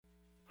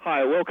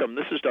Hi, welcome.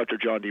 This is Dr.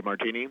 John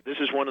DeMartini. This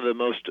is one of the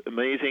most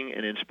amazing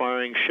and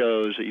inspiring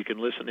shows that you can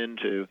listen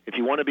into. If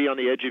you want to be on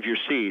the edge of your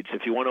seats,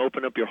 if you want to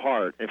open up your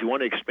heart, if you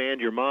want to expand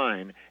your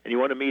mind, and you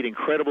want to meet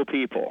incredible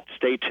people,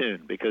 stay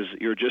tuned because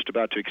you're just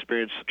about to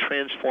experience a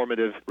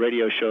transformative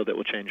radio show that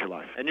will change your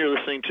life. And you're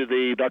listening to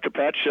the Dr.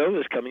 Pat Show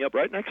that's coming up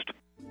right next.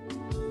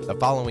 The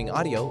following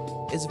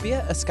audio is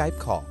via a Skype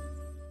call.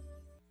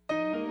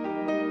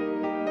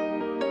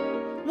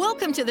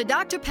 Welcome to the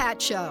Dr.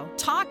 Pat Show.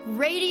 Talk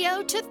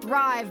radio to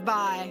thrive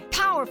by.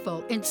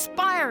 Powerful,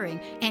 inspiring,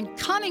 and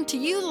coming to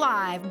you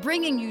live,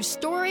 bringing you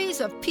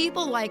stories of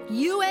people like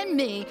you and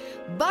me,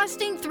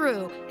 busting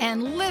through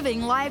and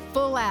living life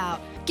full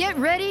out. Get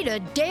ready to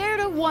dare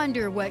to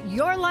wonder what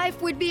your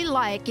life would be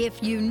like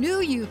if you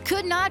knew you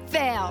could not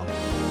fail.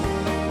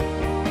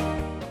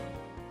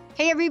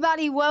 Hey,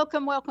 everybody.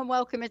 Welcome, welcome,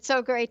 welcome. It's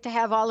so great to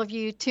have all of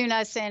you tune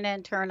us in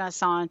and turn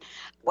us on.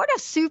 What a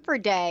super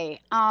day.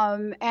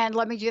 And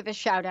let me give a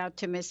shout out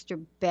to Mr.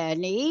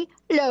 Benny.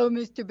 Hello,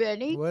 Mr.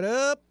 Benny. What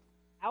up?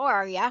 How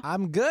are you?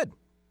 I'm good.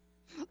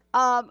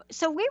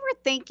 So we were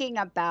thinking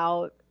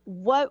about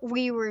what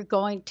we were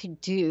going to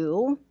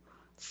do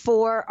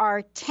for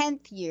our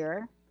 10th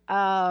year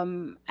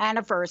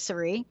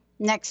anniversary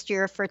next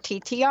year for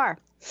TTR.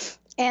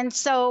 And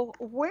so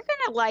we're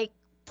going to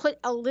put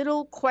a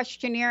little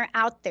questionnaire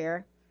out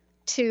there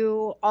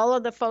to all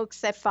of the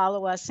folks that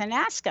follow us and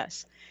ask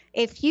us,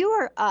 if you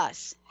were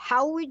us,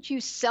 how would you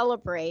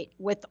celebrate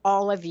with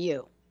all of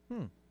you?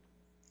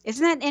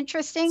 Isn't that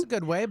interesting? It's a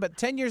good way, but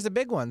 10 years is a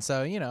big one,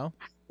 so, you know.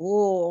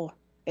 Oh,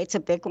 it's a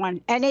big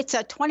one. And it's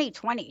a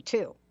 2020,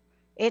 too.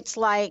 It's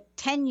like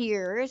 10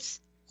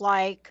 years,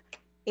 like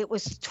it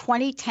was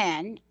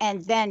 2010,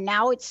 and then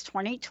now it's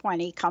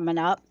 2020 coming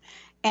up.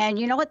 And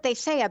you know what they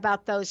say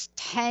about those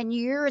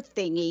 10-year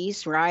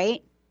thingies,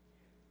 right?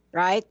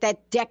 Right?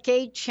 That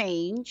decade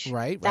change.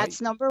 Right. That's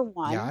number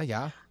one.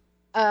 Yeah.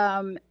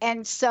 And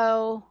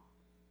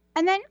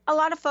then a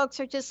lot of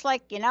folks are just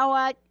like, you know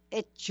what?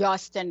 It's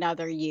just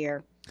another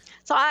year.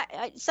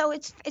 So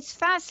it's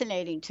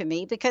fascinating to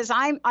me because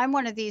I'm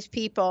one of these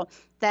people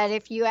that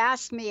if you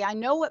ask me, I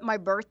know what my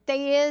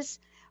birthday is,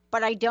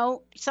 but I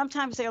don't.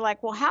 Sometimes they're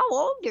like, well, how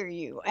old are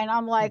you? And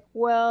I'm like,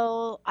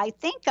 well, I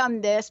think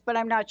I'm this, but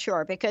I'm not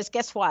sure because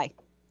guess why?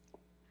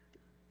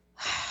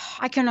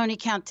 I can only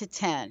count to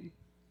 10.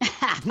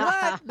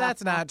 What?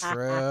 That's not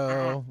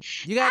true.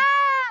 You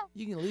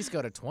can at least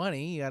go to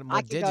 20. You got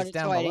more digits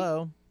down 20.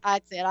 below.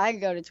 That's it. I can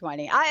go to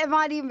 20. I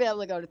might even be able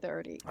to go to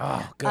 30.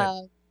 Oh,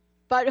 good.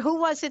 But who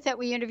was it that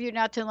we interviewed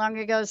not too long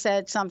ago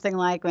said something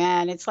like,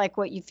 man, it's like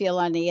what you feel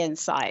on the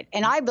inside.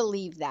 And I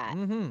believe that.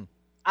 Mm-hmm.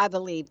 I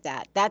believe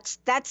that. That's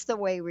the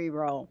way we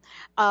roll.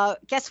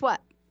 Guess what?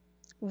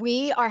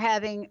 We are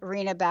having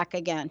Rena back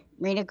again.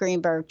 Rena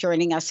Greenberg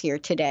joining us here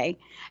today.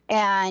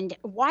 And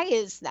why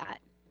is that?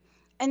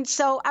 And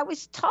so I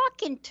was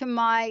talking to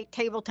my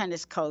table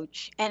tennis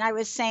coach, and I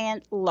was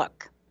saying,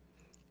 look,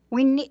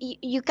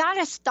 you got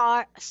to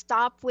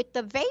stop with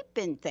the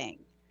vaping thing.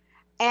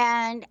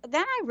 And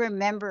then I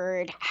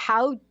remembered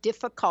how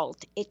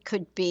difficult it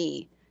could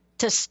be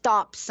to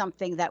stop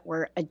something that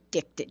we're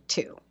addicted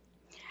to.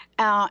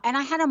 And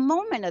I had a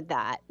moment of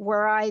that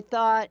where I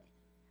thought,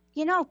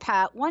 you know,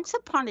 Pat, once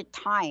upon a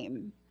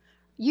time,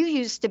 you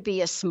used to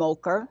be a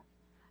smoker.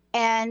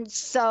 And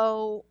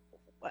so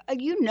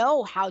you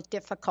know how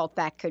difficult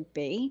that could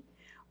be.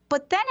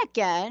 But then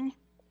again,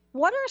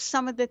 what are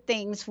some of the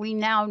things we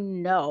now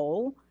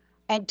know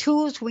and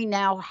tools we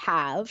now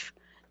have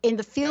in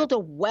the field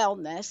of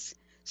wellness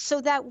so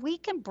that we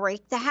can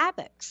break the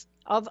habits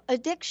of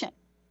addiction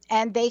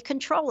and they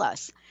control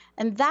us?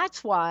 And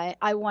that's why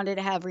I wanted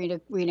to have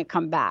Rena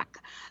come back.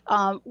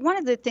 One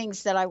of the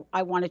things that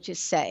I wanted to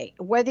say,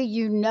 whether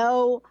you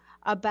know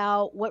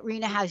about what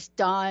Rena has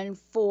done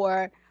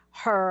for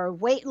her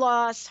weight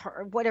loss,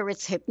 whether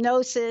it's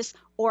hypnosis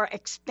or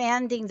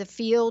expanding the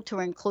field to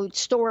include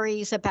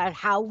stories about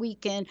how we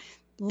can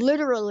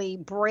literally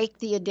break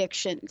the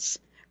addictions,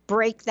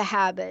 break the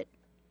habit,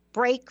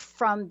 break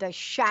from the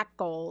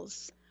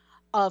shackles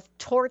of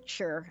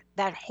torture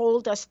that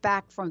hold us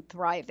back from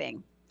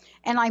thriving.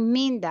 And I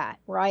mean that,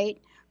 right?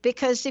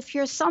 Because if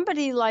you're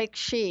somebody like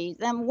she,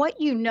 then what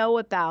you know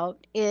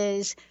about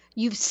is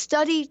you've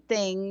studied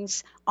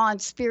things on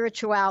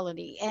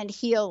spirituality and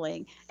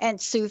healing and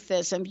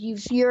Sufism.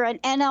 You're an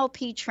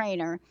NLP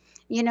trainer.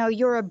 You know,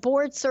 you're a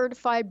board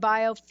certified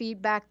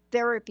biofeedback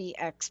therapy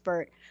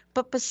expert.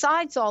 But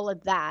besides all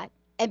of that,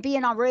 and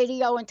being on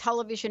radio and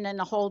television and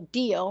the whole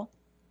deal,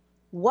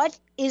 what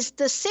is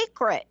the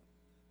secret?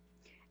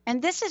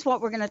 And this is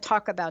what we're going to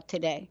talk about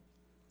today.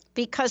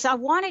 Because I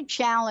want to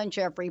challenge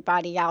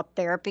everybody out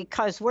there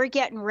because we're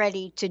getting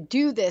ready to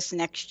do this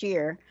next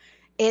year.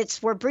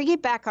 We're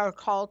bringing back our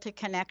Call to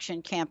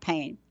Connection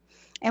campaign.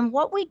 And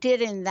what we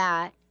did in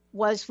that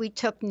was we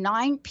took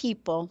 9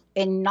 people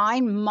in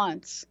 9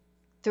 months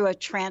through a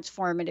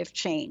transformative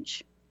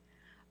change.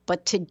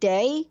 But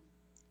today,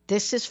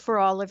 this is for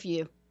all of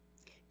you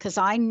because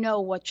I know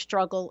what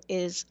struggle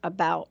is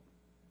about.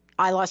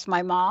 I lost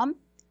my mom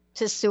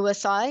to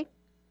suicide.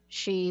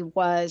 She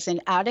was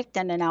an addict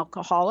and an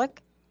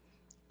alcoholic.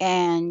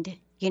 And,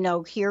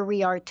 here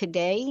we are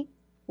today.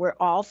 We're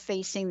all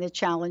facing the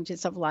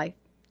challenges of life.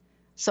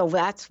 So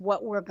that's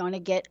what we're going to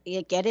get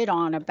it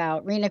on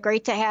about. Rena,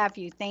 great to have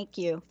you. Thank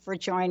you for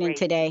joining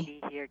today.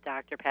 Great to be here,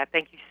 Dr. Pat.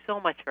 Thank you so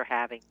much for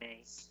having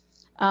me.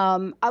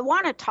 I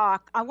want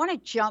to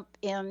jump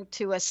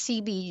into a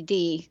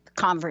CBD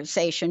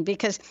conversation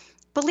because,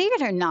 believe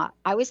it or not,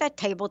 I was at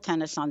table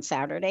tennis on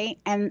Saturday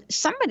and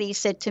somebody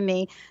said to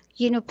me,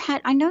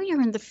 Pat, I know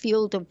you're in the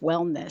field of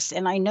wellness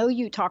and I know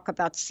you talk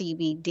about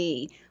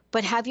CBD,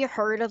 but have you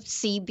heard of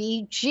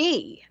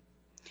CBG?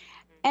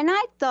 And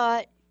I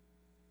thought,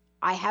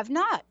 I have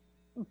not,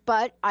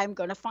 but I'm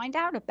going to find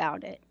out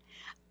about it.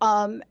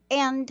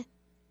 And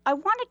I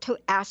wanted to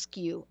ask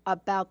you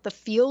about the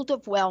field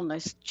of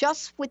wellness,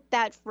 just with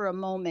that for a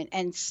moment,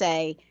 and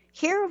say,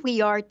 here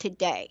we are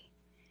today.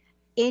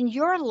 In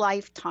your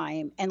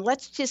lifetime, and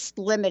let's just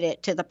limit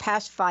it to the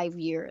past 5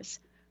 years,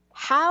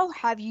 how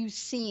have you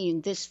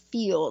seen this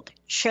field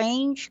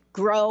change,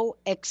 grow,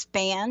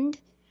 expand,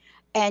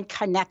 and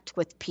connect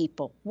with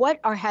people? What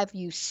have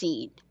you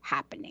seen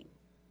happening?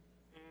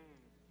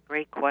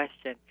 Great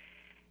question.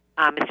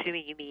 I'm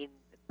assuming you mean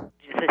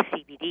just the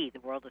CBD, the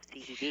world of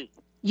CBD.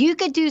 You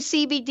could do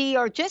CBD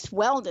or just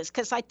wellness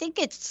because I think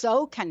it's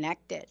so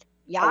connected.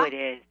 Yeah. Oh, it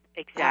is.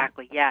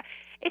 Exactly. Yeah.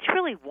 It's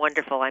really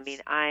wonderful. I mean,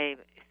 I'm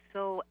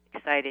so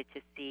excited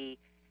to see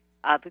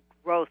the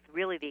growth,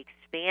 really the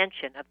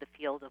expansion of the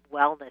field of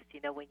wellness.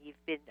 When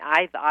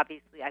I've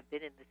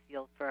been in this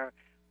field for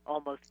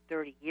almost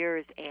 30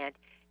 years, and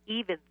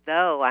even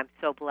though I'm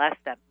so blessed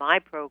that my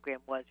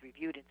program was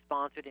reviewed and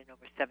sponsored in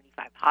over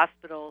 75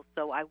 hospitals,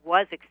 so I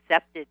was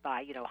accepted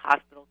by,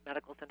 hospitals,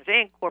 medical centers,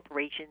 and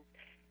corporations.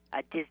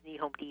 Disney,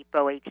 Home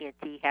Depot,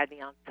 AT&T had me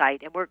on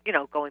site, and we're,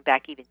 going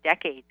back even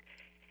decades.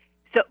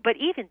 So, but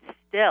even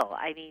still,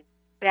 I mean,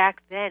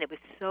 back then it was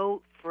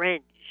so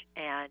fringe,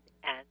 and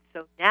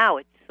so now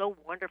it's so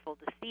wonderful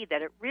to see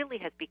that it really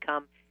has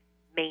become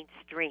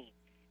mainstream.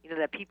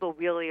 That people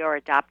really are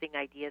adopting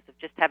ideas of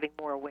just having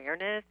more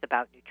awareness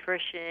about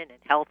nutrition and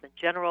health in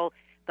general,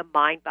 the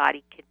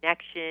mind-body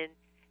connection,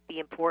 the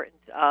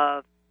importance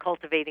of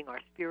cultivating our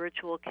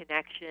spiritual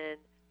connection,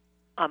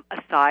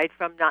 aside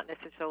from not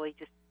necessarily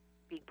just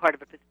being part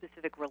of a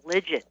specific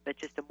religion, but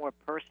just a more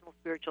personal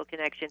spiritual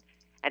connection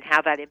and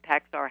how that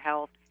impacts our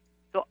health.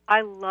 So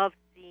I love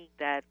seeing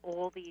that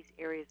all these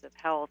areas of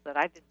health that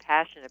I've been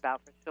passionate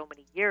about for so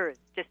many years,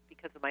 just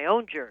because of my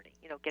own journey,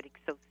 getting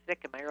so sick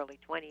in my early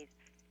 20s,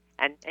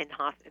 and in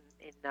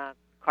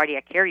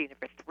cardiac care unit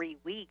for 3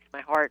 weeks,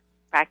 my heart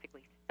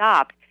practically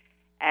stopped.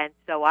 And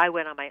so I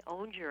went on my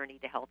own journey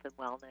to health and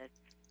wellness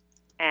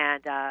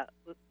and,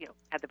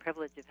 had the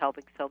privilege of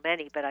helping so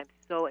many. But I'm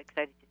so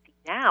excited to see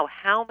now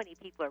how many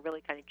people are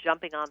really kind of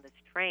jumping on this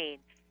train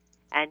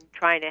and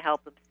trying to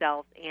help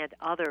themselves and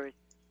others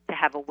to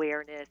have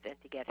awareness and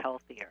to get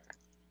healthier.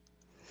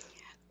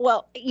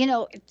 Well,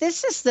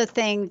 this is the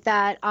thing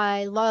that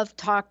I love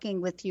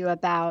talking with you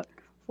about,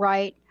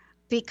 right?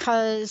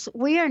 Because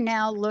we are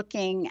now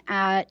looking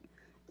at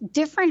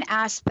different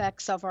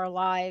aspects of our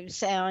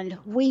lives, and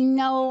we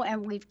know,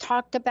 and we've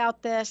talked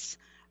about this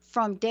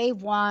from day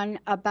one,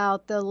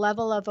 about the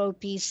level of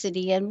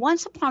obesity. And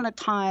once upon a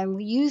time,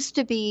 we used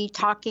to be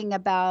talking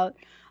about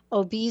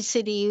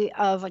obesity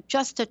of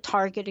just a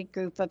targeted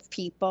group of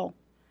people.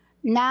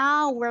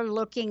 Now we're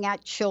looking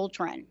at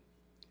children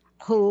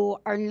who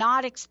are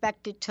not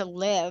expected to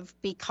live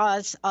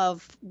because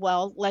of,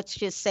 well, let's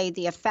just say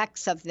the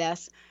effects of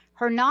this,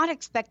 are not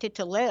expected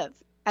to live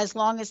as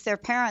long as their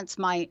parents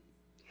might.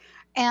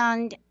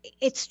 And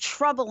it's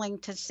troubling,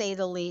 to say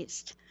the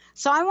least.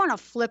 So I want to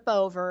flip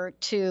over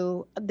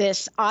to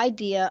this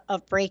idea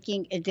of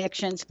breaking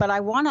addictions, but I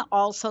want to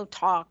also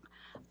talk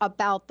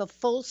about the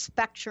full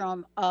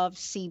spectrum of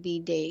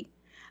CBD.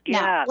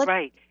 Yeah,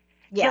 right.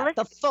 Yeah,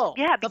 the full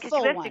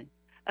one.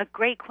 A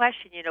great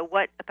question.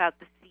 What about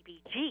the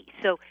CBG?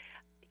 So,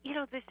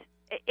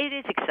 it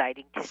is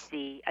exciting to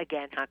see,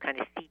 again, how kind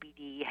of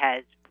CBD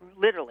has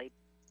literally,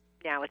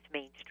 now it's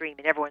mainstream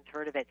and everyone's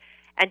heard of it.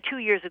 And 2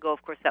 years ago,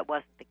 of course, that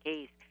wasn't the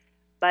case.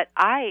 But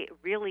I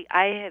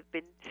have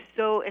been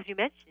so, as you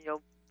mentioned,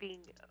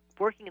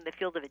 working in the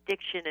field of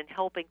addiction and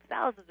helping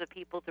thousands of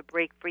people to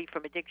break free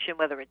from addiction,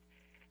 whether it's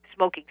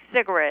smoking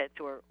cigarettes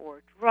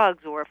or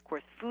drugs or, of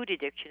course, food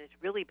addiction has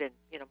really been,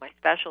 my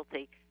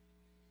specialty.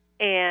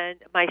 And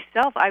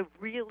myself, I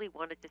really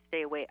wanted to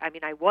stay away. I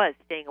mean, I was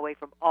staying away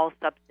from all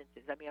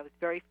substances. I mean, I was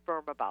very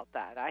firm about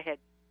that. I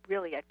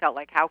felt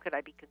like, how could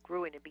I be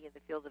congruent and be in the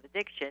field of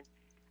addiction?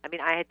 I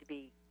mean, I had to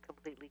be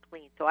completely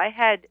clean. So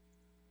it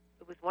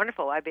was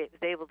wonderful. I was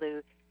able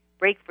to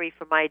break free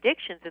from my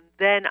addictions. And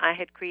then I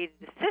had created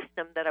a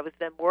system that I was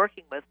then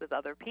working with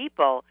other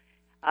people,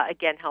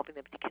 again, helping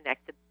them to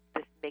connect,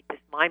 make this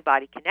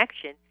mind-body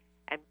connection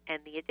and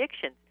the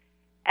addictions.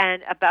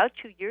 And about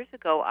 2 years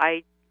ago,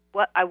 I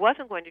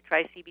wasn't going to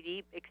try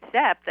CBD,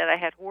 except that I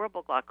had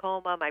horrible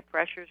glaucoma. My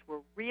pressures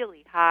were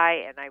really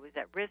high, and I was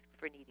at risk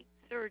for needing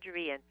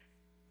surgery and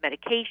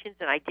medications,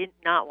 and I did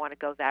not want to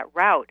go that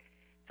route.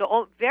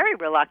 So very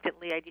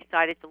reluctantly, I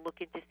decided to look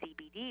into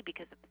CBD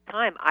because at the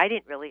time I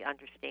didn't really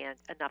understand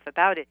enough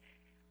about it.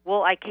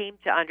 Well, I came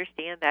to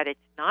understand that it's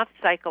not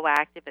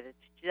psychoactive and it's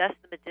just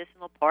the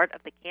medicinal part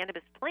of the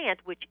cannabis plant,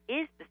 which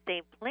is the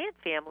same plant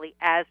family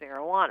as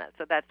marijuana.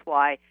 So that's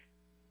why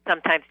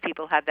sometimes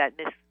people have that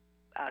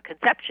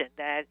misconception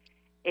that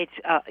it's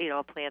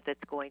a plant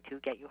that's going to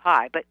get you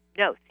high. But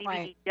no,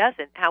 CBD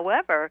doesn't.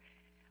 However,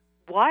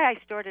 why I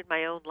started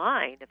my own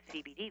line of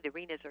CBD, the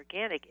Rena's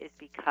Organic, is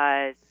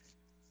because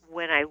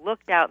when I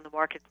looked out in the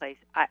marketplace,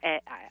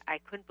 I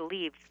couldn't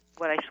believe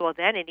what I saw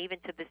then, and even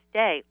to this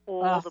day,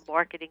 all the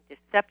marketing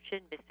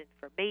deception,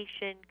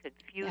 misinformation,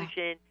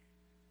 confusion.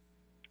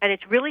 And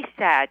it's really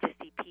sad to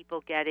see people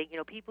getting,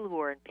 people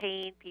who are in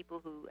pain, people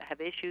who have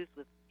issues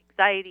with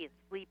anxiety and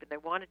sleep, and they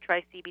want to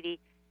try CBD,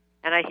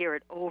 and I hear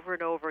it over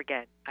and over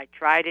again. I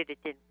tried it, it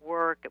didn't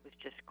work, it was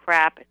just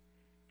crap.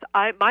 So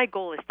my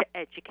goal is to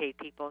educate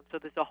people, and so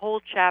there's a whole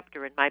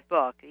chapter in my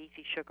book, the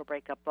Easy Sugar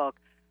Breakup book,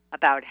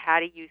 about how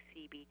to use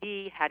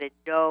CBD, how to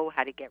know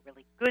how to get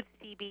really good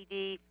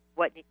CBD,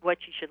 what you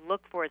should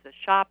look for as a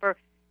shopper,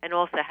 and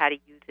also how to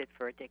use it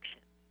for addiction.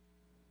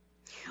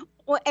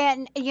 Well,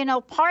 and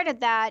part of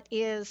that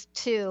is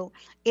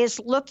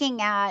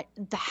looking at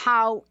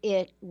how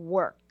it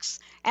works.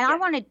 And I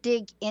want to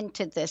dig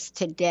into this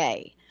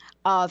today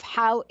of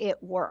how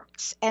it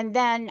works. And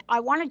then I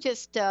want to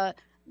just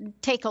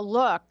take a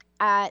look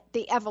at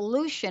the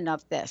evolution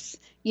of this,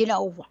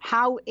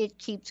 how it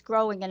keeps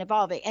growing and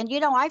evolving. And,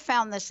 I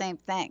found the same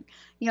thing.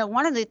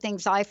 One of the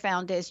things I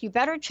found is you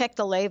better check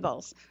the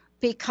labels,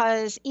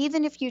 because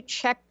even if you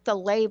check the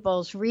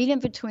labels, read in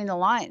between the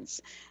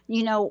lines,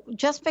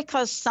 just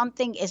because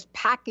something is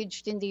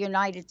packaged in the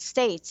United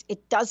States,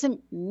 it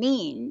doesn't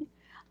mean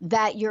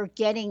that you're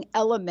getting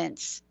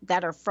elements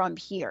that are from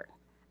here.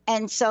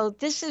 And so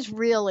this is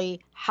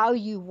really how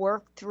you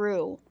work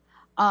through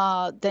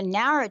the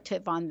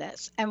narrative on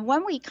this. And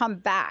when we come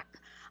back,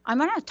 I'm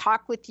going to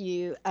talk with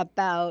you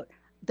about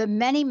the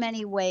many,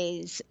 many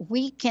ways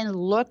we can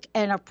look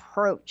and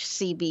approach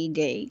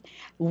CBD.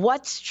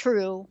 What's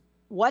true,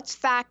 what's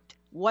fact,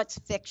 what's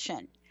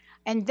fiction.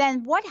 And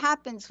then what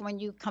happens when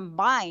you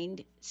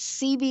combine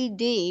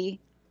CBD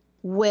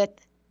with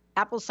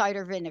apple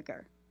cider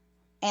vinegar?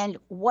 And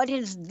what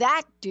does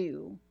that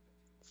do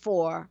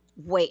for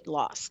weight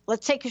loss?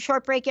 Let's take a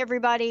short break,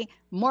 everybody.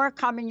 More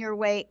coming your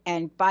way.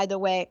 And by the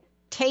way,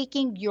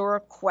 taking your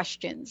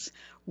questions.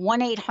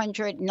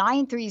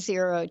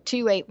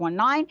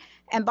 1-800-930-2819.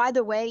 And by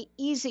the way,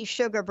 Easy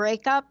Sugar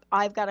Breakup,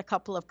 I've got a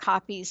couple of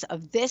copies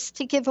of this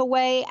to give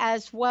away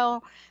as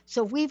well.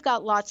 So we've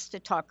got lots to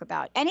talk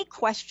about. Any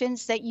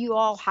questions that you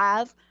all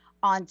have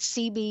on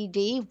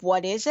CBD?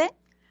 What is it?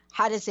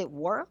 How does it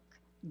work?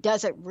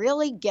 Does it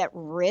really get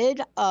rid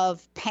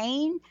of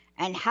pain?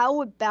 And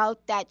how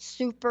about that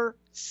super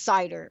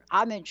cider?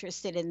 I'm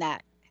interested in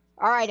that.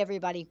 All right,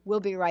 everybody,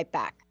 we'll be right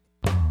back.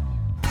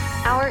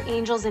 Our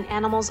angels and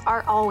animals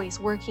are always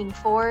working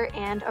for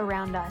and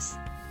around us.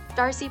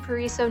 Darcy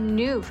Pariso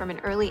knew from an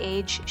early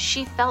age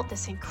she felt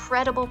this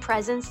incredible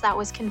presence that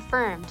was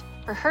confirmed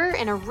for her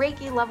in a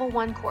Reiki Level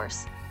 1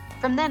 course.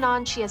 From then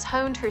on, she has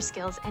honed her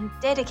skills and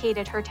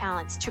dedicated her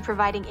talents to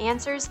providing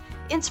answers,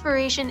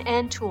 inspiration,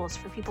 and tools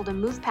for people to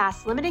move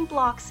past limiting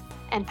blocks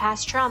and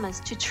past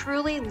traumas to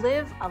truly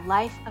live a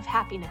life of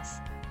happiness.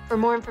 For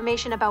more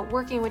information about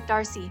working with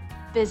Darcy,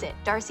 visit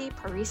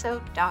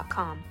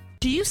darcypariso.com.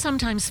 Do you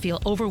sometimes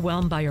feel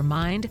overwhelmed by your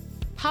mind?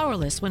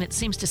 Powerless when it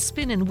seems to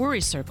spin in worry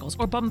circles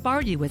or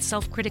bombard you with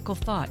self-critical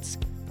thoughts?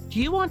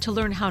 Do you want to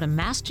learn how to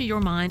master your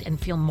mind and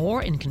feel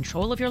more in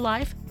control of your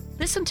life?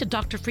 Listen to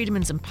Dr.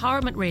 Friedman's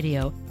Empowerment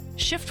Radio.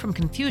 Shift from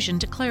confusion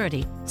to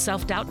clarity,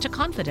 self-doubt to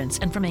confidence,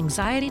 and from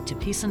anxiety to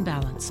peace and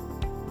balance.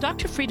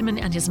 Dr. Friedman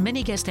and his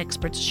many guest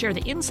experts share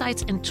the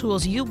insights and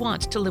tools you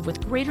want to live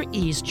with greater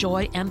ease,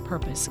 joy, and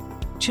purpose.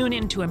 Tune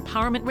in to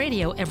Empowerment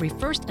Radio every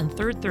first and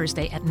third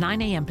Thursday at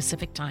 9 a.m.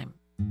 Pacific Time.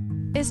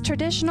 Is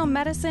traditional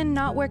medicine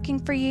not working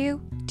for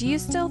you? Do you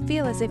still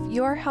feel as if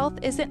your health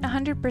isn't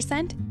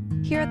 100%?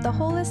 Here at the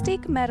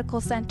Holistic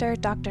Medical Center,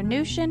 Dr.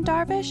 Nushin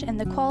Darvish and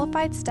the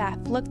qualified staff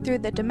look through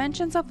the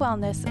dimensions of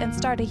wellness and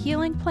start a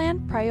healing plan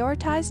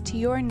prioritized to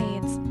your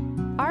needs.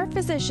 Our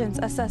physicians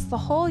assess the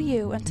whole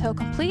you until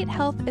complete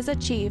health is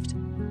achieved.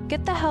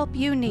 Get the help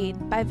you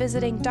need by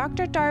visiting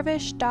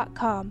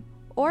drdarvish.com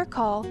or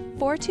call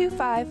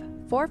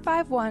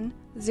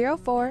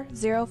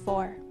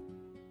 425-451-0404.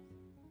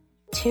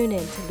 Tune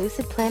in to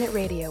Lucid Planet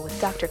Radio with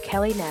Dr.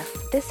 Kelly Neff.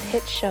 This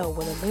hit show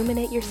will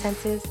illuminate your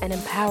senses and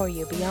empower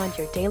you beyond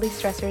your daily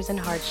stressors and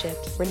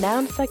hardships.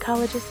 Renowned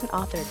psychologist and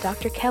author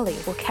Dr. Kelly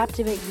will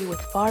captivate you with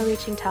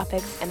far-reaching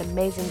topics and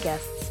amazing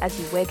guests as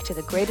you wake to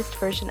the greatest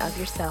version of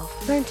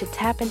yourself. Learn to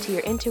tap into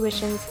your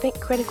intuitions, think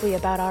critically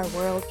about our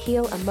world,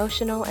 heal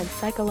emotional and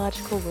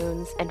psychological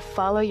wounds, and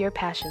follow your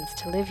passions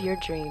to live your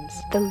dreams.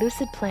 The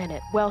Lucid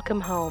Planet.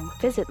 Welcome home.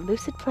 Visit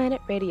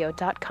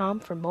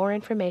lucidplanetradio.com for more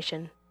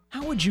information.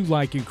 How would you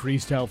like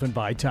increased health and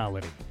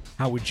vitality?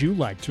 How would you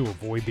like to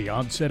avoid the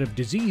onset of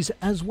disease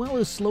as well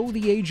as slow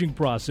the aging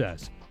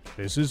process?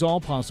 This is all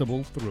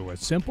possible through a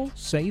simple,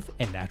 safe,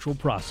 and natural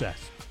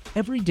process.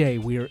 Every day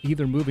we are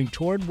either moving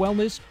toward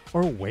wellness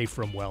or away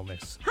from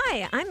wellness.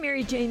 Hi, I'm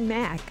Mary Jane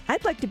Mack.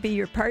 I'd like to be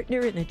your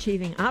partner in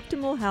achieving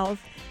optimal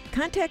health.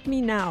 Contact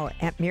me now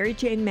at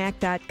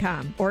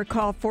maryjanemack.com or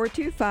call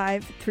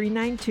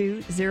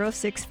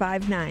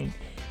 425-392-0659.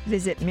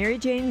 Visit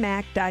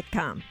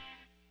maryjanemack.com.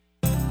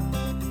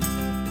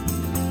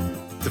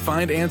 To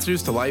find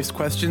answers to life's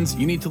questions,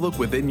 you need to look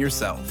within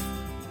yourself.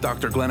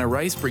 Dr. Glenna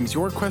Rice brings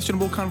your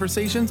questionable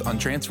conversations on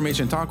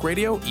Transformation Talk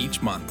Radio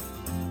each month.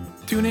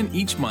 Tune in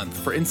each month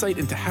for insight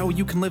into how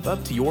you can live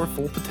up to your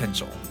full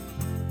potential.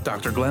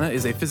 Dr. Glenna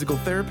is a physical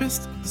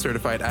therapist,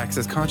 certified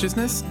Access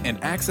Consciousness,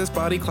 and Access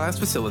Body Class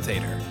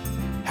facilitator.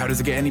 How does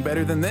it get any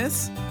better than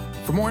this?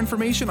 For more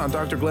information on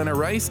Dr. Glenna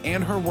Rice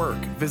and her work,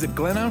 visit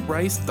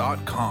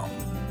glennarice.com.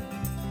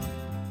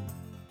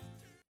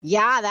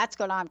 Yeah, that's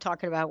what I'm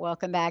talking about.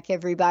 Welcome back,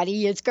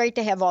 everybody. It's great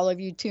to have all of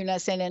you tune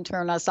us in and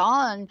turn us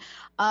on.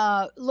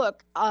 As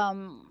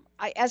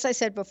I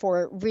said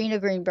before, Rena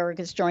Greenberg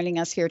is joining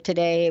us here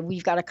today.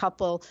 We've got a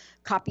couple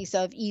copies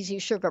of Easy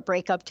Sugar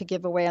Breakup to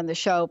give away on the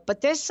show,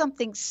 but there's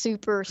something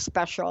super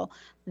special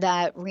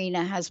that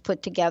Rena has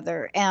put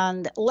together,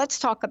 and let's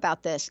talk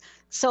about this.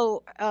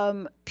 So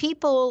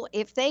people,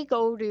 if they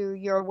go to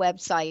your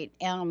website,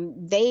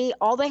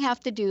 all they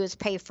have to do is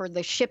pay for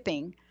the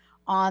shipping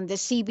on the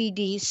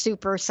CBD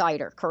Super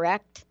Cider,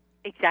 correct?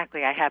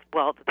 Exactly.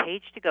 The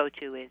page to go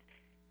to is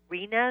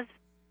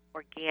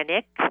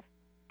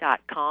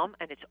renasorganic.com,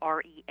 and it's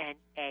RENAS,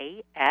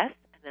 and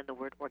then the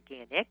word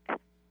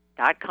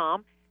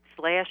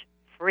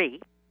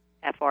organic.com/free,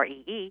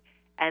 FREE,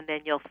 and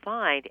then you'll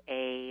find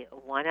a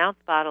 1-ounce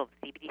bottle of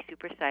CBD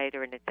Super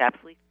Cider, and it's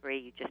absolutely free.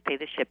 You just pay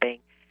the shipping.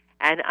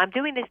 And I'm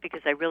doing this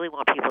because I really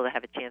want people to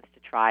have a chance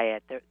to try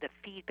it. The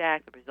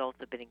feedback, the results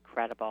have been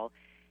incredible.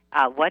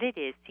 What it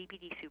is,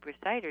 CBD Super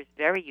Cider is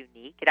very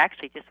unique. It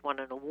actually just won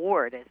an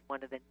award as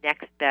one of the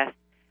next best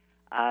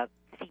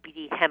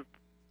CBD hemp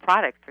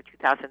products for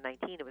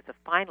 2019. It was a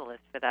finalist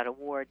for that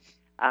award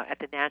at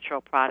the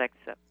Natural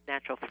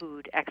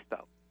Food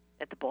Expo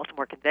at the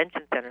Baltimore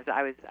Convention Center. So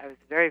I was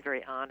very,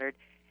 very honored.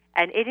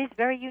 And it is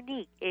very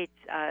unique. It's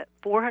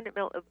 400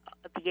 the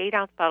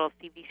 8-ounce bottle of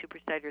CBD Super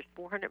Cider is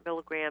 400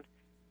 milligrams,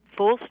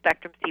 full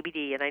spectrum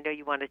CBD. And I know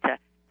you wanted to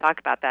talk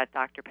about that,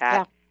 Dr.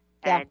 Pat.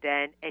 Yeah. And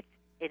then it's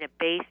in a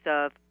base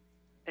of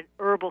an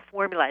herbal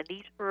formula, and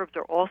these herbs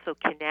are also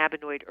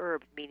cannabinoid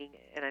herbs, meaning,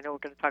 and I know we're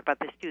going to talk about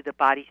this too, the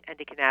body's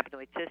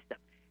endocannabinoid system.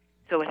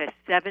 So it has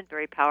 7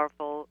 very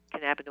powerful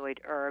cannabinoid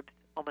herbs,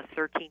 almost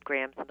 13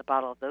 grams in the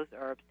bottle of those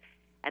herbs,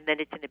 and then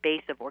it's in a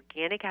base of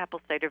organic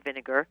apple cider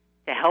vinegar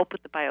to help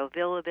with the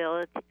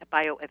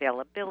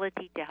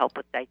bioavailability, to help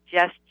with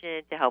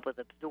digestion, to help with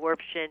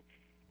absorption.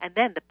 And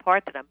then the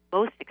part that I'm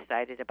most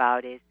excited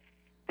about is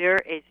there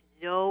is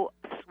no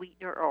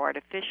sweetener or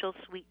artificial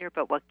sweetener,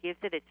 but what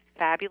gives it its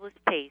fabulous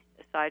taste,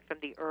 aside from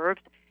the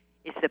herbs,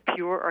 is the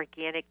pure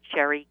organic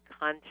cherry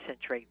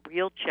concentrate,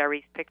 real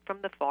cherries picked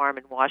from the farm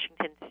in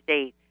Washington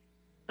State,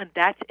 and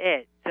that's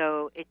it.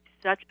 So it's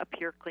such a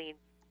pure, clean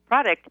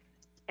product,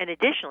 and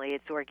additionally,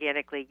 it's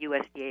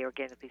USDA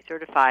organically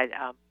certified.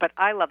 But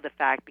I love the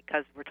fact,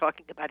 because we're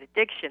talking about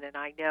addiction, and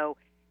I know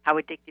how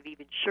addictive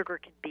even sugar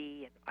can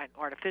be, and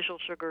artificial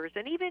sugars,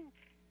 and even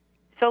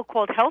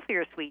so-called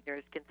healthier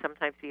sweeteners can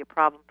sometimes be a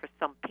problem for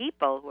some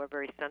people who are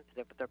very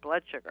sensitive with their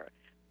blood sugar.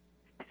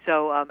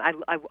 So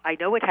I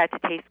know it had to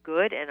taste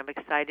good, and I'm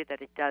excited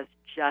that it does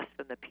just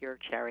from the pure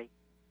cherry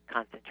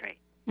concentrate.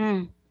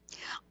 I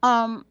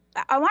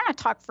want to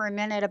talk for a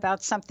minute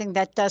about something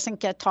that doesn't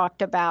get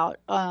talked about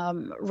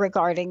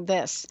regarding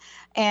this,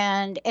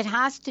 and it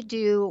has to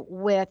do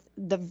with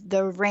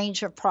the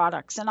range of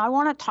products. And I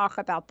want to talk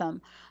about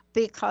them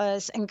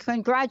because, and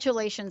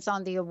congratulations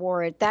on the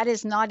award. That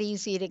is not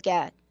easy to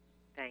get.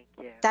 Thank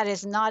you. That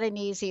is not an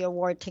easy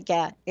award to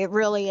get. It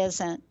really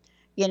isn't.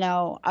 You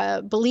know,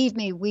 believe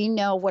me, we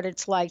know what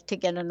it's like to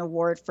get an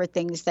award for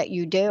things that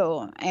you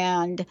do.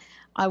 And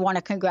I want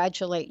to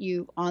congratulate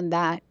you on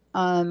that.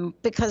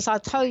 Because I'll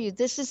tell you,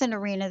 this is an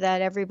arena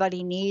that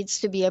everybody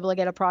needs to be able to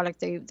get a product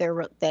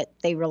that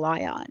they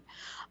rely on.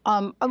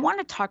 I want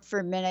to talk for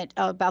a minute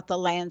about the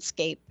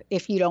landscape,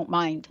 if you don't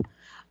mind.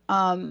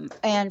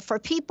 And for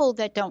people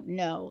that don't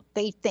know,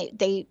 they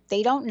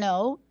don't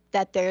know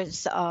that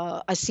there's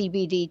a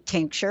CBD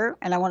tincture,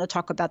 and I want to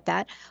talk about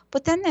that.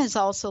 But then there's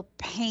also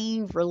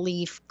pain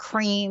relief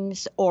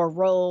creams or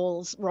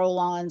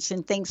roll-ons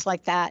and things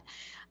like that.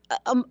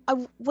 I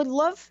would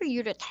love for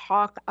you to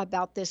talk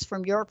about this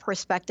from your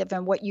perspective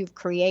and what you've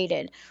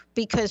created,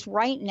 because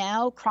right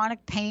now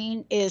chronic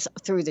pain is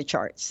through the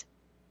charts.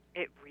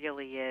 It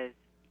really is.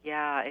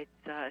 Yeah,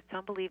 it's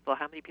unbelievable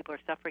how many people are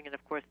suffering, and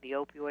of course the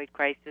opioid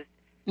crisis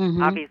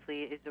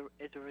obviously is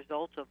a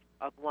result of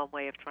one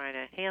way of trying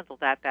to handle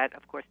that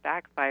of course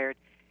backfired.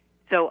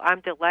 So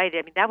I'm delighted.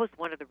 I mean, that was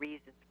one of the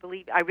reasons.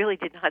 I really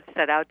did not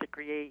set out to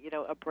create,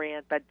 a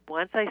brand, but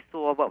once I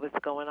saw what was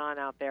going on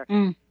out there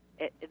in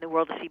the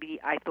world of CBD,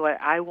 I thought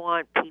I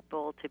want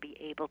people to be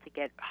able to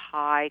get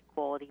high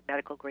quality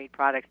medical grade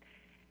products.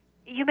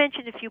 You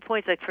mentioned a few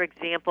points, like, for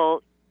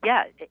example,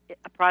 yeah,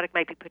 a product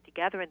might be put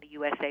together in the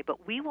USA,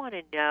 but we want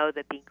to know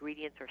that the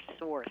ingredients are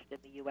sourced in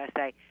the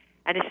USA,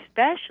 and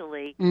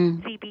especially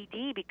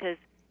CBD, because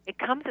it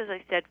comes, as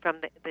I said,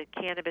 from the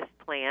cannabis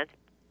plant,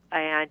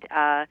 and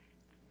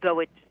though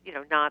it's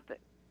not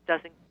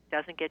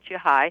doesn't get you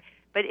high,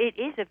 but it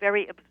is a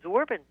very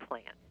absorbent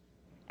plant,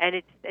 and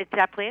it's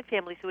that plant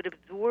family, so it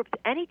absorbs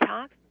any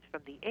toxins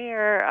from the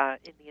air,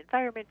 in the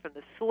environment, from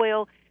the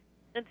soil.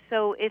 And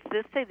so if,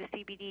 let's say, the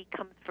CBD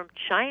comes from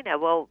China,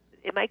 well,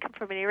 it might come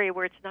from an area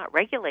where it's not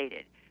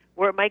regulated,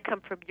 or it might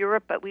come from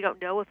Europe, but we don't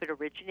know if it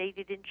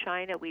originated in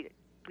China. We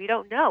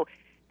don't know.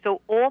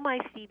 So all my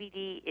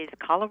CBD is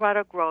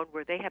Colorado grown,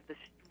 where they have the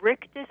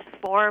strictest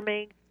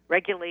farming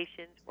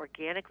regulations,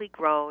 organically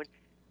grown,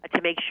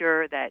 to make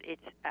sure that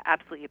it's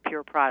absolutely a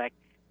pure product.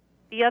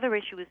 The other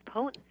issue is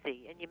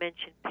potency, and you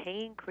mentioned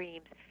pain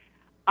creams.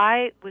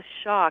 I was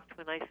shocked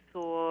when I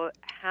saw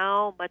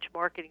how much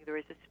marketing there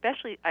is,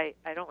 especially, I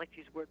don't like to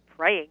use the word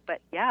preying,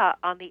 but yeah,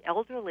 on the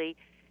elderly.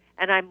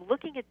 And I'm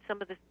looking at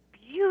some of this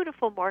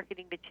beautiful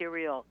marketing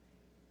material.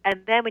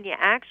 And then when you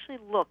actually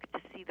look to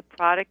see the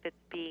product that's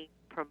being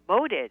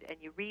promoted and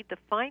you read the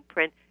fine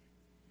print,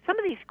 some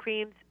of these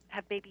creams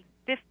have maybe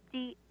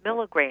 50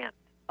 milligrams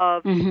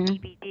of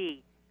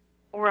CBD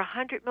or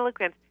 100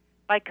 milligrams.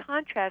 By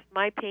contrast,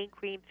 my pain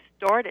creams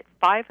start at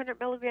 500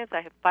 milligrams.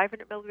 I have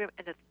 500 milligrams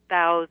and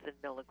 1,000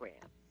 milligrams.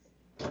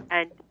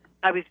 And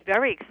I was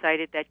very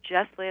excited that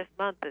just last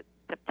month,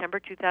 September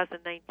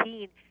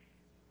 2019,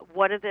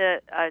 one of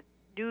the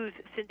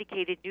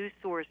syndicated news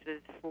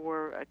sources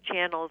for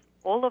channels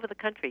all over the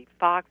country,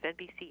 Fox,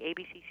 NBC,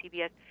 ABC,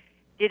 CBS,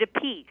 did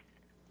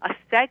a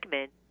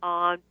segment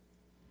on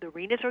the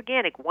Rena's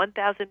Organic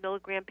 1,000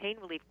 milligram pain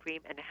relief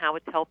cream and how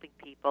it's helping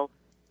people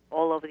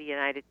all over the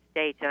United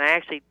States. And I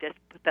actually just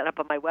put that up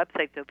on my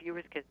website so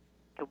viewers can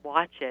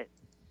watch it.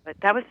 But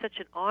that was such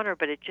an honor,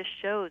 but it just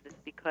shows it's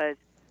because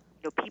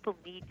people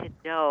need to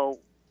know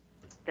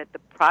that the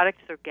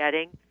products they're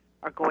getting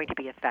are going to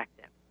be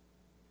effective.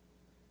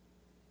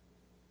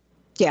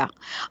 Yeah.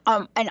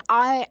 And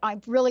I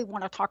really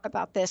want to talk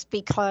about this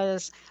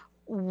because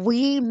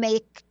we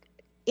make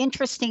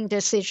interesting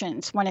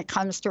decisions when it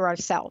comes to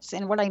ourselves.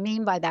 And what I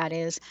mean by that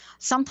is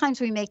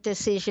sometimes we make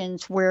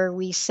decisions where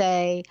we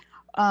say,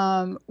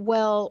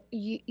 well,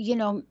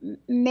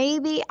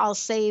 maybe I'll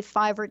save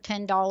 $5 or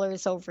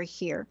 $10 over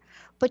here.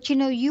 But,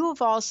 you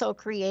have also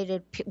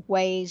created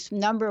ways,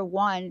 number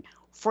one,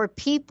 for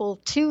people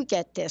to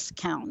get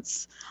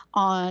discounts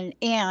on.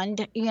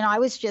 And, I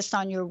was just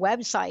on your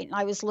website and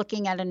I was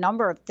looking at a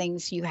number of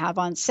things you have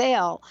on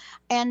sale.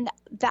 And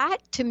that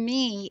to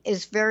me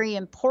is very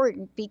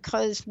important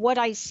because what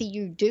I see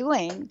you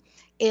doing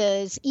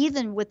is,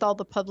 even with all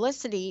the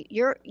publicity,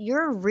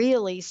 you're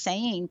really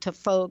saying to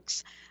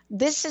folks,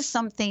 this is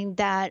something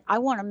that I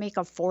want to make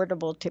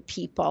affordable to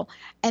people.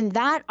 And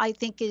that, I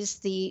think, is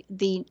the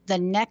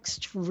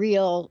next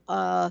real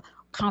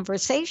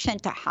conversation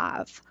to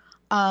have.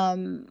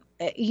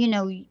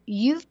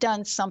 You've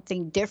done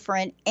something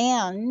different.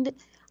 And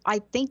I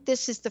think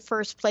this is the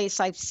first place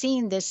I've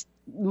seen this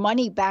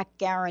money back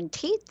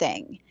guarantee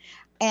thing.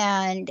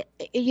 And,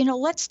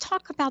 let's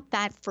talk about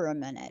that for a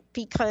minute,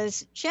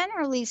 because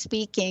generally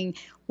speaking,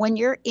 when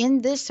you're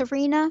in this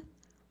arena,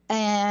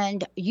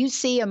 and you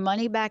see a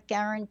money-back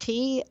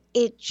guarantee,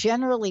 it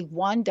generally,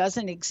 one,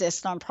 doesn't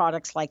exist on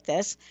products like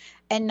this.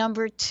 And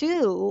number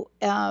two,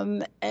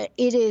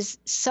 it is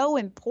so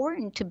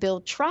important to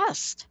build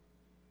trust.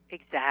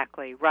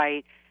 Exactly,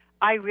 right.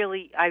 I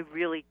really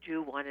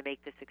do want to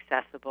make this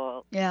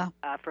accessible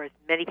for as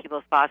many people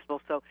as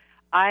possible. So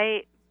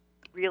I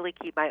really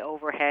keep my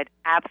overhead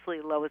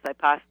absolutely low as I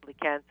possibly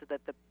can so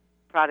that the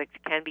products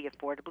can be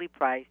affordably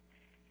priced,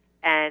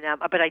 and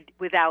but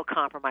without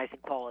compromising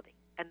quality.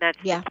 And that's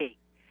the key.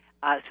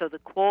 So the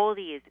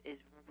quality is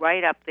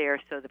right up there.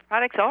 So the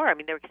products are,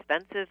 they're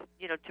expensive,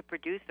 to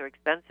produce. They're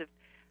expensive.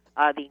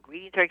 The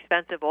ingredients are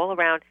expensive all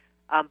around.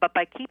 But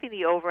by keeping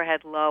the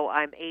overhead low,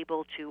 I'm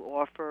able to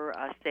offer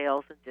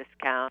sales and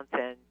discounts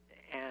and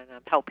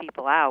help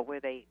people out where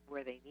they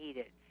need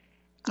it.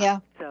 Yeah.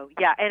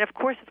 And of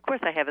course,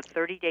 I have a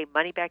 30-day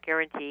money-back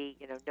guarantee.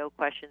 No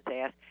questions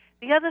asked.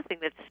 The other thing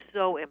that's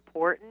so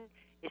important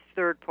is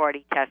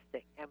third-party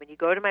testing. And when you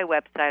go to my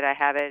website, I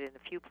have it in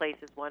a few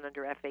places, one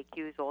under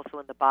FAQs, also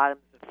in the bottom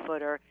of the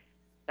footer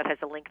that has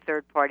a link,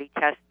 third-party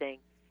testing.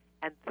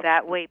 And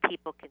that way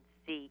people can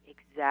see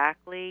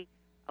exactly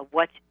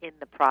what's in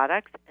the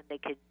products, and they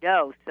can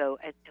know. So,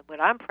 and what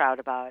I'm proud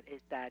about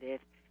is that if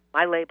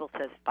my label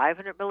says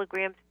 500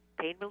 milligrams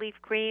pain relief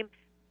cream,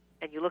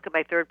 and you look at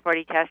my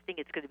third-party testing,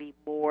 it's going to be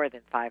more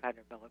than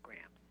 500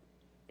 milligrams.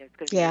 It's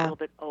going to be a little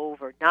bit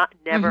over,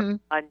 never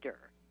under.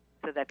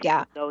 so that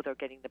people know they're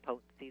getting the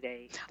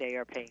potency they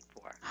are paying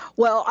for.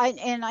 Well,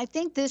 I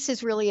think this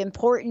is really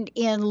important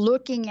in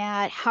looking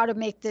at how to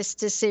make this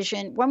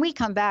decision. When we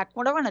come back,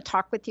 what I want to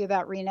talk with you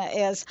about, Rena,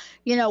 is,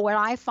 when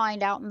I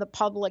find out in the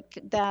public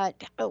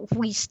that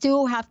we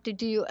still have to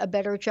do a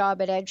better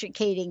job at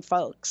educating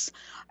folks.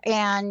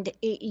 And,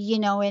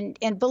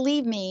 and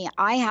believe me,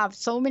 I have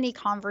so many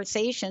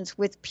conversations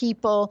with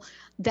people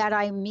that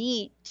I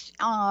meet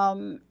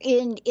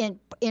in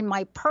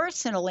my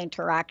personal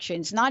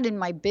interactions, not in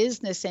my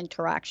business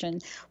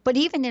interactions, but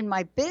even in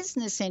my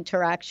business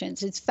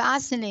interactions. It's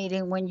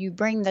fascinating when you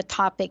bring the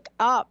topic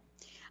up,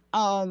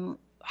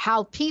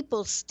 how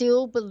people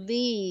still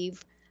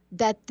believe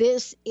that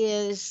this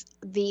is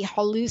the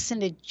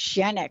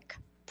hallucinogenic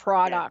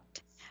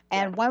product.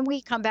 And when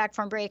we come back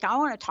from break, I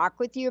want to talk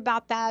with you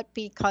about that,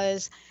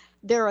 because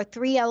there are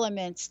 3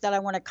 elements that I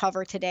want to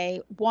cover today.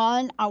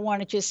 One, I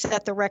want to just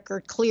set the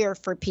record clear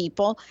for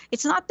people.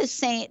 It's not to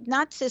say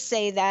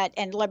that,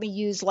 and let me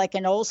use like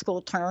an old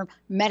school term,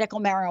 medical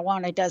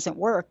marijuana doesn't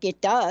work. It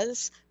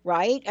does,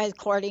 right?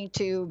 According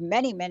to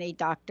many, many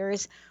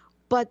doctors.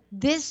 But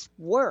this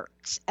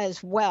works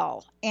as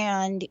well.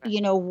 And,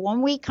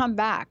 when we come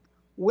back,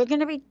 we're going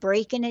to be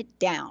breaking it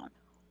down.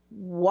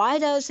 Why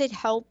does it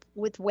help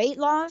with weight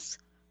loss?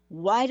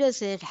 Why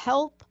does it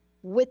help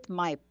with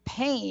my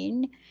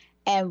pain?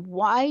 And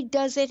why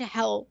does it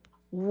help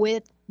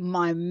with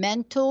my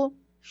mental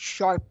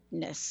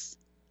sharpness?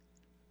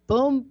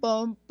 Boom,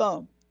 boom,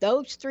 boom.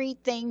 Those 3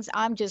 things,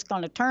 I'm just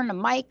going to turn the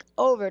mic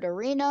over to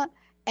Rena,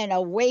 and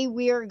away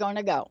we are going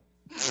to go.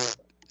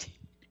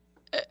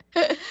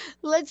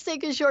 Let's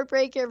take a short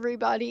break,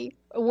 everybody.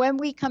 When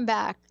we come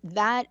back,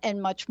 that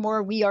and much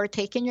more, we are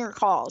taking your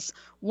calls.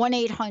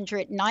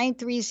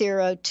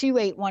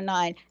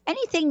 1-800-930-2819.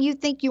 Anything you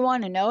think you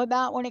want to know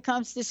about when it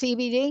comes to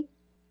CBD?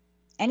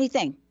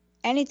 Anything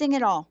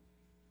at all?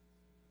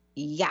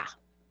 Yeah,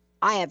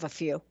 I have a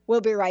few.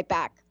 We'll be right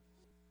back.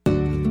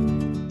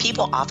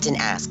 People often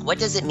ask, what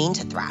does it mean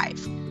to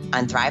thrive?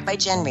 On Thrive by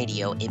Jen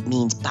Radio, it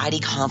means body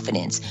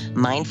confidence,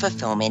 mind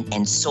fulfillment,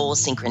 and soul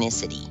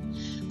synchronicity.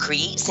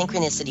 Create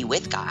synchronicity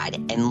with God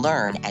and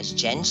learn as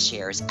Jen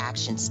shares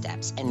action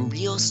steps and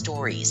real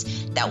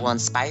stories that will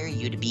inspire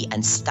you to be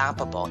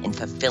unstoppable in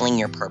fulfilling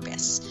your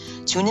purpose.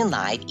 Tune in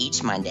live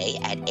each Monday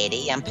at 8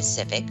 a.m.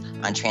 Pacific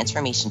on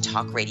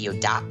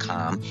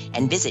TransformationTalkRadio.com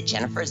and visit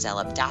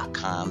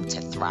JenniferZellup.com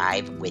to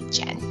thrive with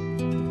Jen.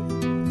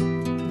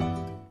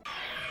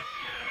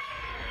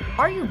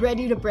 Are you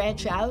ready to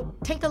branch out?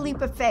 Take a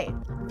leap of faith.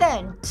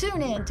 Then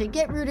tune in to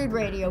Get Rooted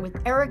Radio with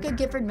Erica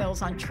Gifford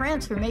Mills on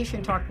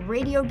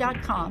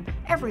TransformationTalkRadio.com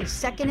every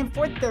second and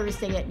fourth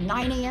Thursday at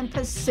 9 a.m.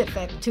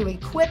 Pacific to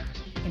equip,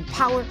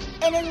 empower,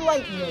 and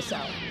enlighten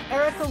yourself.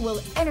 Erica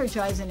will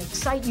energize and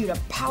excite you to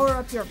power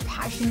up your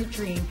passionate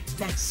dream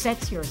that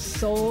sets your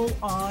soul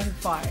on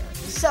fire.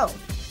 So,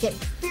 get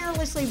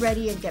fearlessly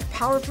ready and get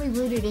powerfully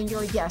rooted in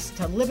your yes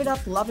to live it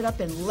up, love it up,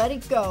 and let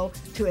it go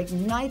to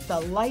ignite the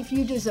life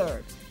you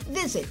deserve.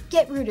 Visit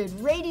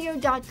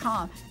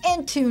GetRootedRadio.com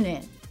and tune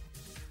in.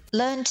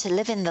 Learn to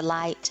live in the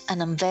light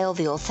and unveil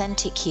the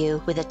authentic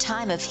you with A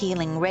Time of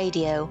Healing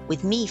Radio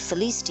with me,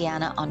 Felice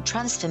Diana, on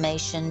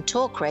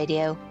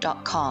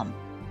TransformationTalkRadio.com.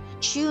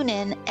 Tune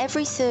in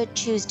every third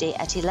Tuesday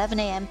at 11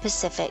 a.m.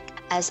 Pacific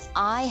as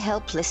I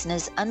help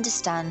listeners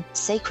understand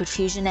sacred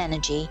fusion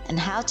energy and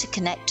how to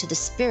connect to the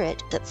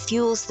spirit that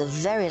fuels the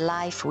very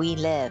life we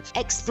live.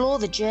 Explore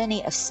the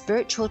journey of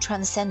spiritual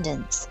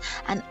transcendence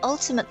and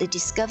ultimately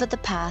discover the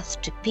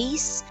path to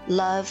peace,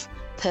 love,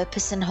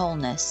 purpose, and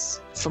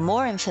wholeness. For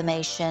more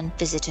information,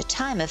 visit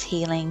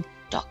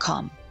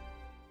atimeofhealing.com.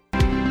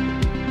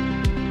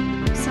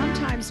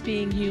 Sometimes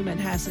being human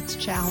has its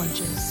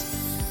challenges.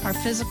 Our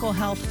physical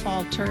health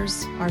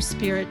falters, our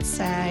spirits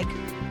sag,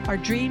 our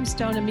dreams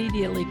don't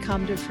immediately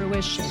come to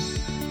fruition.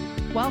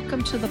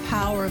 Welcome to the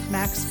power of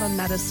Maximum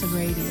Medicine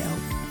Radio.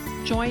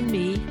 Join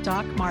me,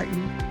 Doc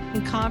Martin,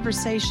 in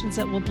conversations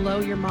that will blow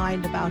your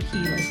mind about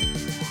healing.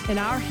 In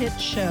our hit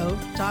show,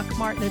 Doc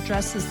Martin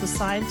addresses the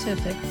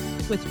scientific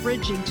with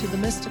bridging to the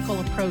mystical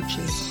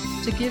approaches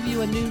to give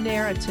you a new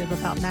narrative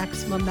about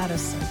maximum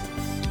medicine.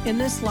 In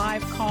this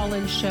live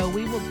call-in show,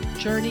 we will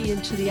journey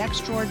into the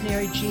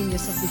extraordinary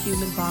genius of the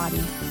human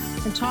body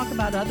and talk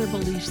about other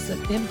beliefs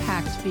that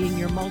impact being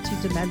your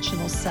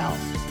multidimensional self.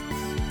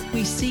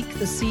 We seek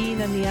the seen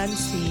and the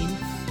unseen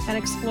and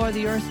explore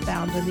the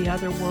earthbound and the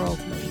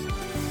otherworldly,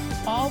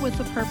 all with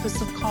the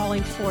purpose of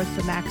calling forth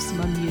the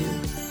maximum you.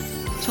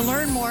 To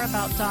learn more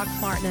about Doc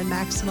Martin and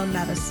Maximum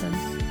Medicine,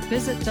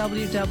 visit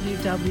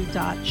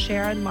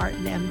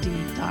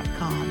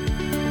www.SharonMartinMD.com.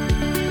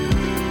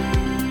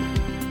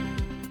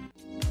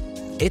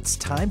 It's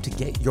time to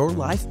get your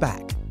life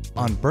back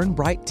on Burn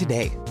Bright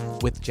Today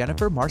with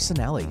Jennifer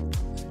Marcinelli.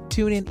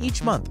 Tune in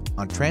each month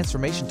on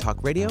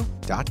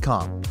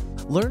TransformationTalkRadio.com.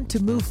 Learn to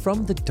move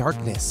from the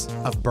darkness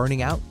of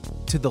burning out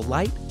to the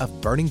light of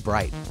burning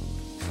bright.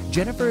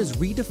 Jennifer is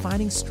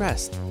redefining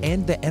stress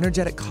and the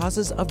energetic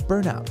causes of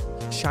burnout,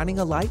 shining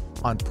a light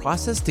on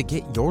process to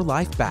get your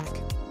life back.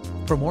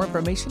 For more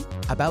information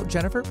about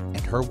Jennifer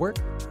and her work,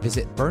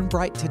 visit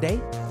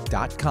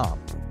burnbrighttoday.com.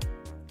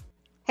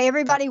 Hey,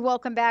 everybody,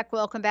 welcome back.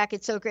 Welcome back.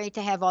 It's so great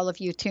to have all of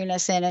you tune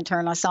us in and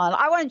turn us on.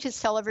 I want to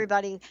just tell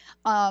everybody,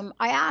 I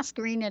asked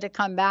Rena to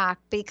come back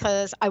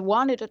because I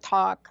wanted to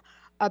talk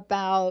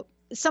about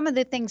some of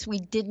the things we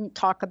didn't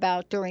talk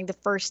about during the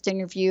first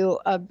interview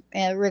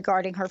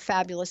regarding her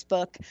fabulous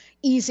book,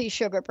 Easy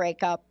Sugar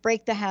Breakup,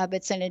 Break the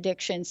Habits and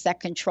Addictions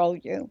That Control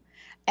You.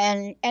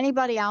 And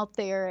anybody out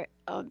there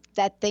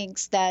that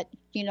thinks that,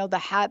 the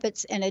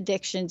habits and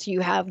addictions you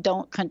have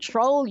don't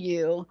control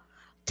you,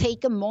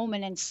 take a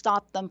moment and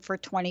stop them for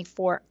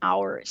 24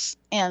 hours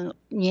and,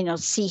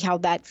 see how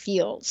that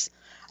feels.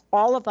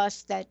 All of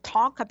us that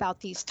talk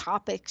about these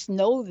topics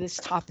know this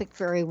topic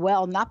very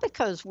well, not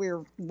because we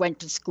went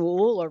to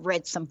school or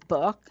read some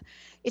book.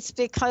 It's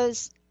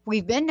because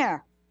we've been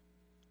there.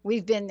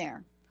 We've been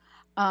there.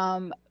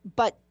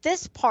 But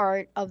this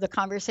part of the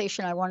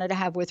conversation I wanted to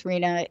have with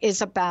Rena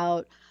is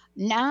about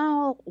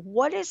now,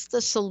 what is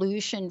the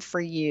solution for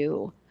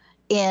you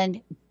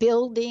in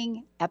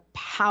building a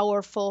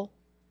powerful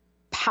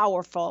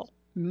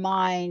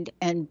mind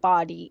and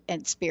body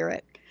and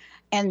spirit?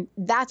 And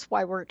that's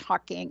why we're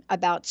talking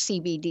about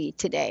CBD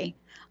today.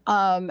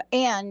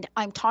 And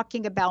I'm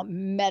talking about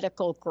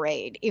medical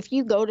grade. If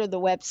you go to the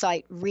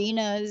website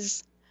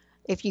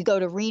if you go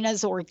to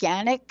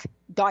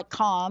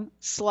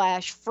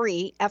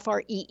renasorganic.com/free,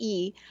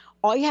 FREE,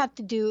 all you have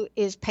to do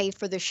is pay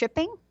for the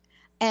shipping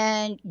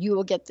and you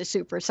will get the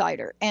super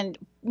cider. And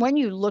when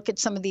you look at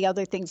some of the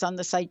other things on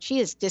the site, she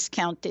has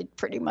discounted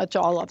pretty much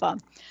all of them.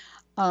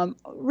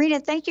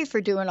 Rena, thank you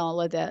for doing all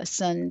of this.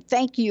 And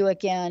thank you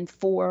again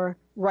for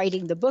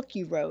writing the book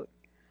you wrote.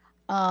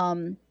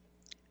 But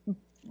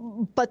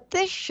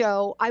this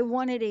show, I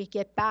wanted to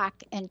get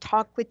back and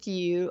talk with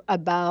you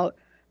about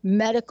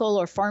medical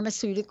or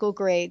pharmaceutical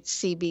grade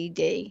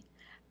CBD.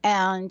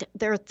 And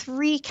there are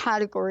 3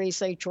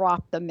 categories I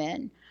drop them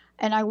in.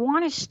 And I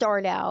want to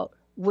start out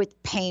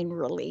with pain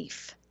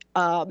relief.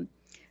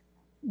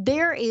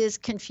 There is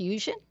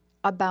confusion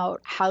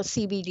about how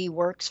CBD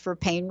works for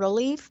pain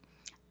relief.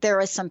 There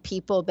are some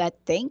people that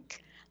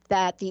think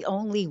that the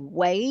only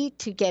way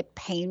to get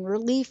pain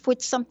relief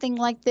with something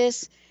like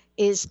this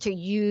is to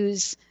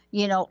use,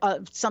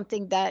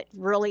 something that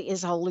really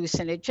is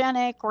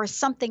hallucinogenic or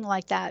something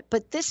like that.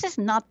 But this is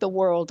not the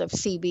world of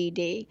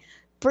CBD.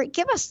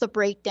 Give us the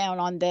breakdown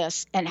on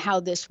this and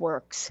how this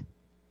works.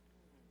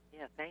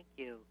 Yeah, thank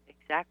you.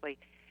 Exactly.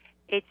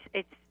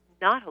 It's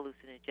not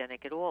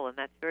hallucinogenic at all, and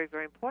that's very,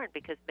 very important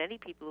because many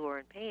people who are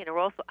in pain are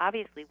also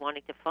obviously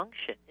wanting to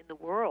function in the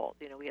world.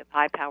 We have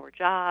high-power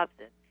jobs,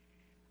 and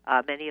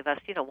many of us,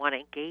 want to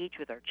engage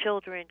with our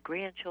children,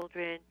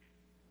 grandchildren.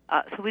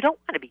 So we don't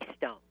want to be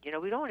stoned. We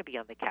don't want to be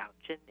on the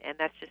couch, and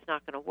that's just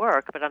not going to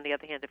work. But on the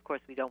other hand, of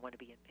course, we don't want to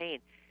be in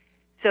pain.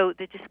 So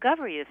the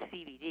discovery of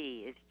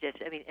CBD is just,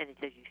 and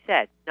it's, as you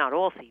said, not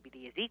all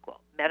CBD is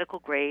equal. Medical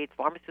grade,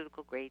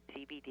 pharmaceutical grade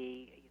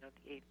CBD,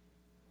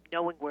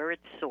 knowing where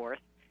it's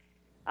sourced,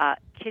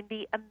 can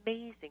be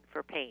amazing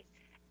for pain.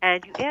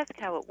 And you ask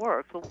how it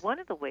works. Well, one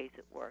of the ways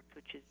it works,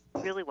 which is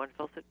really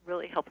wonderful, is it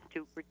really helps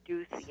to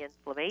reduce the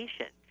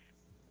inflammation.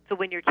 So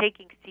when you're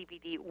taking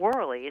CBD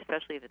orally,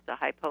 especially if it's a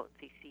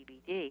high-potency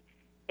CBD,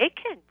 it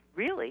can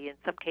really, in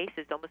some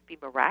cases, almost be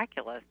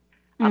miraculous.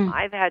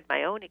 I've had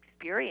my own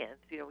experience,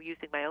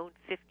 using my own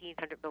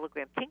 1,500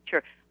 milligram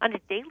tincture. On a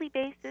daily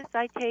basis,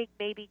 I take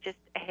maybe just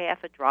a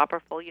half a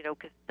dropper full,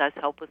 because it does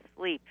help with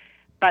sleep.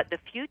 But the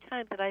few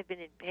times that I've been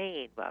in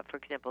pain, for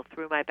example,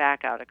 threw my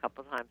back out a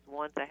couple of times.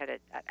 Once I had an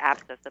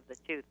abscess of my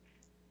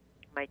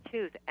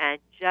tooth, and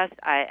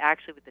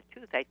with the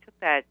tooth, I took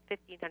that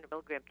 1,500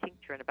 milligram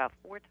tincture, and about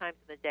 4 times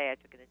in the day, I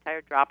took an entire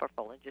dropper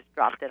full and just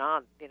dropped it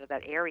on,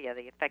 that area,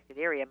 the affected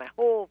area. My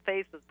whole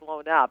face was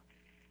blown up.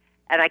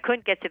 And I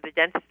couldn't get to the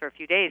dentist for a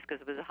few days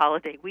because it was a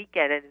holiday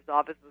weekend and his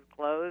office was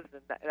closed,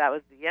 and that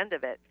was the end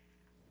of it.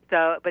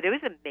 So, but it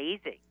was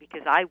amazing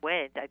because I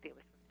went, I think it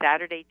was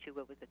Saturday to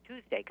it was a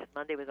Tuesday because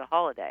Monday was a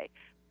holiday,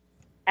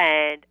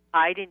 and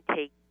I didn't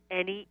take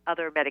any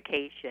other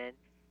medication.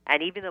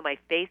 And even though my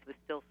face was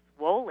still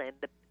swollen,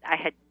 I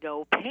had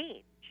no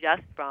pain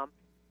just from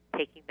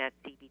taking that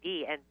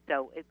CBD. And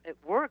so it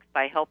works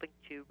by helping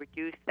to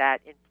reduce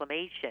that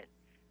inflammation.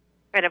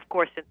 And of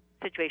course, in a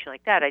situation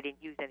like that, I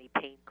didn't use any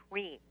pain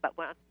cream. But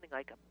when something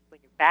like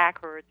when your back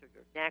hurts or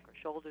your neck or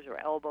shoulders or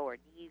elbow or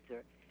knees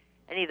or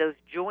any of those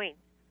joints,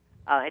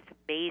 it's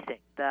amazing.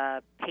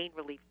 The pain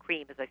relief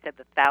cream, as I said,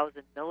 the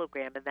 1,000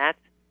 milligram, and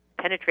that's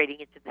penetrating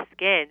into the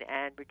skin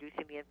and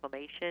reducing the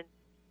inflammation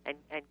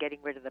and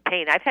getting rid of the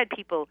pain. I've had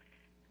people,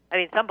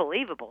 it's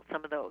unbelievable,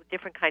 some of the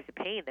different kinds of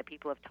pain that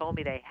people have told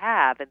me they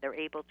have, and they're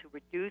able to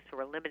reduce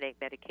or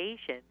eliminate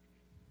medication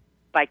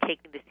by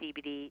taking the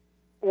CBD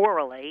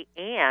orally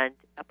and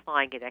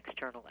applying it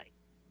externally.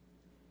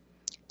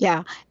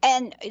 Yeah,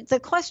 and the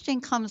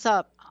question comes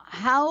up,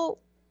 how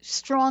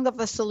strong of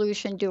a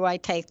solution do I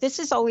take? This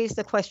is always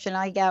the question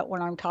I get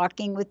when I'm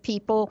talking with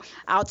people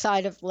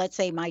outside of, let's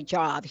say, my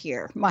job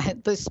here,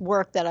 this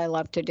work that I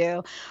love to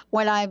do.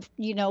 When I'm,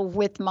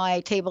 with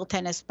my table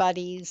tennis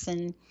buddies,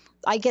 and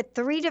I get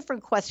 3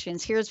 different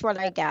questions. Here's what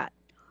I get.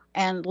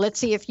 And let's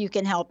see if you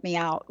can help me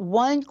out.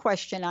 One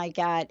question I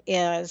get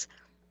is,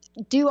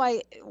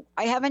 I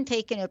haven't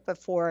taken it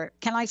before.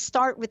 Can I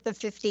start with the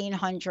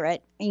 1500?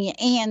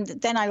 And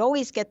then I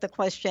always get the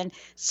question,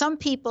 some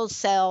people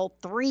sell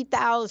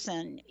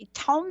 3000.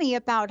 Tell me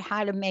about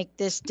how to make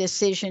this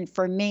decision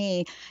for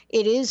me.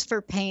 It is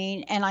for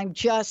pain, and I've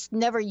just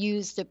never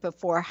used it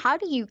before. How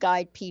do you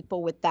guide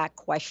people with that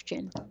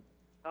question?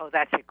 Oh,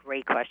 that's a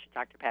great question,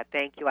 Dr. Pat.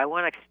 Thank you. I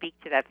want to speak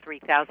to that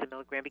 3,000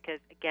 milligram because,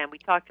 again, we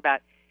talked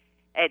about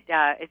it.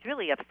 It's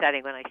really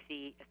upsetting when I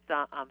see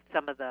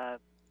some of the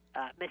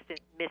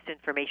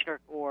misinformation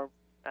or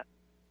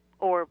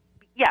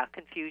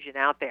confusion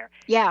out there.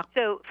 Yeah.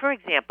 So, for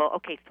example,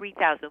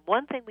 3,000.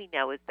 One thing we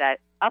know is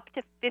that up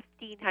to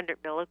 1,500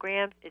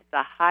 milligrams is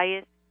the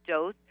highest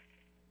dose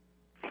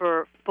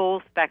for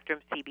full spectrum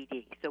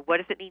CBD. So, what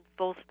does it mean,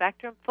 full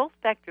spectrum? Full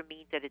spectrum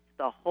means that it's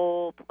the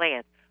whole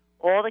plant,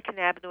 all the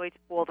cannabinoids,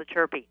 all the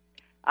terpenes.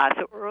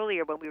 So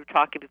earlier when we were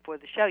talking before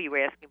the show, you were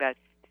asking about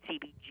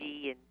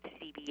CBG and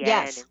CBN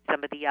and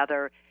some of the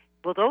other.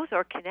 Well, those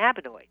are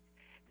cannabinoids.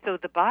 So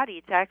the body,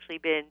 it's actually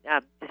been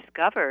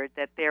discovered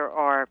that there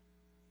are,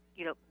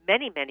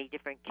 many, many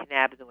different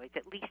cannabinoids,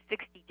 at least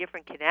 60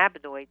 different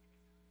cannabinoids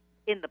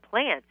in the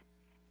plant,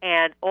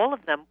 and all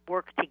of them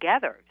work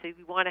together. So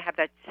we want to have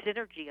that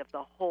synergy of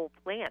the whole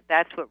plant.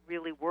 That's what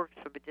really works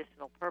for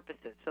medicinal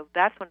purposes. So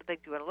that's one of the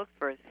things we want to look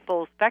for is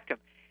full spectrum.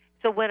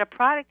 So when a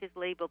product is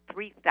labeled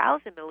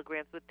 3,000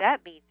 milligrams, what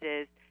that means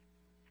is,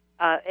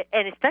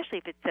 and especially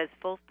if it says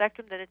full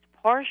spectrum, then it's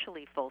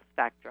partially full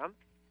spectrum.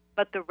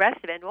 But the rest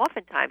of it, and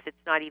oftentimes it's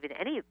not even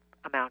any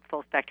amount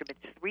full spectrum,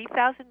 it's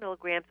 3,000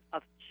 milligrams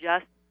of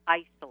just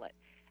isolate.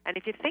 And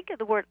if you think of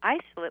the word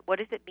isolate, what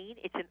does it mean?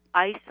 It's an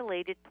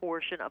isolated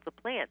portion of the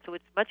plant. So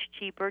it's much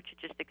cheaper to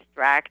just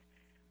extract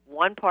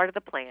one part of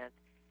the plant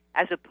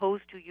as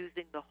opposed to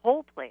using the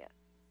whole plant.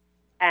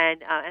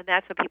 And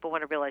that's what people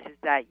want to realize is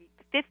that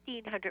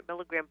 1,500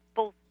 milligram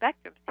full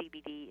spectrum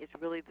CBD is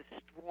really the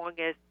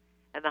strongest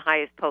and the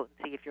highest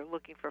potency if you're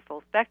looking for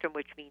full spectrum,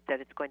 which means that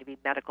it's going to be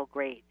medical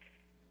grade.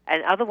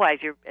 And otherwise,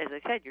 as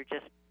I said, you're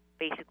just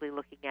basically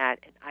looking at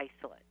an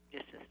isolate,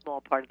 just a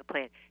small part of the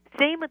plant.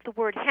 Same with the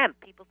word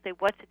hemp. People say,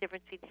 what's the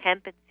difference between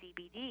hemp and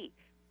CBD?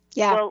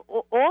 Yeah.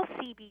 Well, all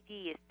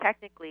CBD is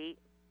technically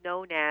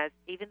known as,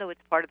 even though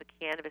it's part of the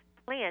cannabis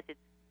plant, it's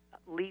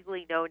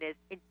legally known as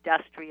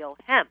industrial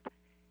hemp.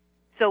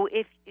 So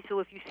if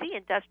you see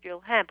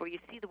industrial hemp or you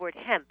see the word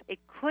hemp, it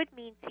could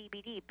mean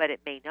CBD, but it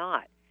may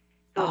not.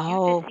 So if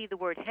you just see the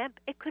word hemp,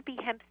 it could be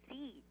hemp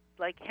seeds,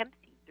 like hemp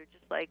seeds. They're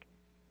just like,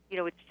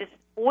 it's just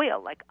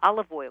oil, like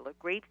olive oil or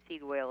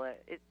grapeseed oil,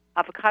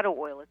 avocado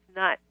oil. It's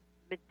not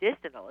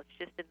medicinal. It's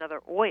just another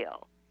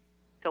oil.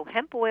 So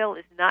hemp oil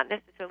is not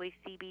necessarily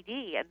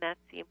CBD, and that's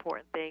the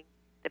important thing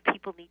that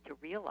people need to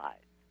realize.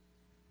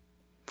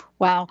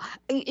 Wow.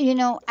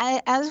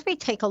 As we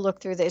take a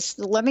look through this,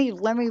 let me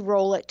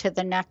roll it to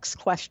the next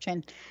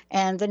question.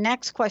 And the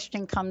next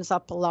question comes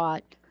up a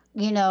lot.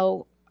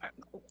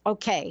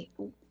 Okay,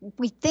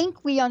 we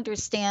think we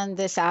understand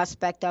this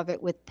aspect of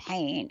it with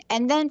pain,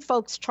 and then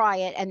folks try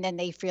it and then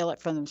they feel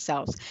it for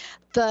themselves.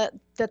 The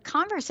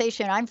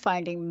conversation I'm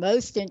finding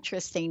most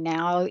interesting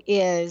now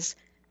is,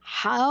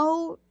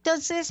 how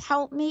does this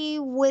help me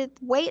with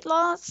weight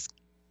loss,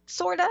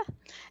 sort of?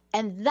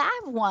 And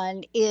that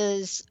one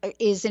is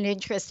an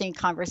interesting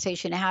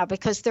conversation to have,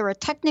 because there are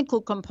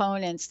technical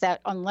components that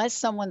unless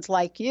someone's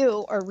like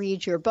you or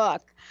read your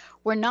book,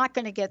 we're not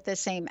going to get the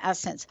same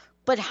essence.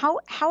 But how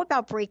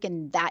about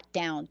breaking that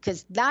down?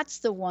 Because that's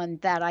the one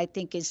that I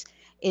think is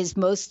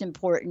most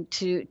important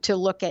to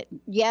look at.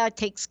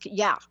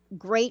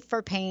 Great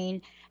for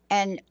pain.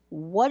 And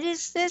what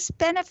is this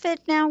benefit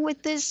now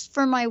with this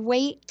for my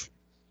weight?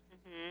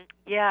 Mm-hmm.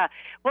 Yeah.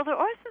 Well, there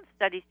are some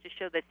studies to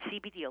show that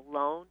CBD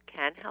alone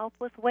can help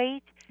with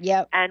weight.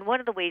 Yep. And one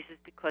of the ways is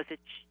because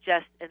it's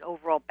just an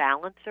overall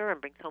balancer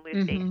and brings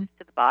homeostasis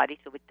to the body,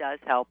 so it does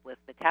help with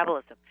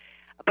metabolism.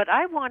 But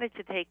I wanted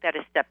to take that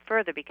a step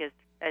further because,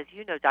 as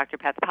you know, Dr.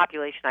 Pat, the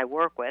population I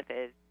work with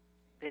has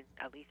been,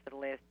 at least for the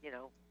last,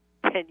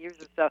 10 years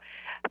or so,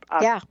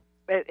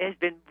 has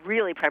been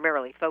really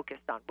primarily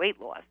focused on weight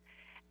loss.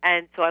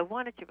 And so I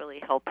wanted to really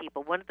help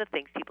people. One of the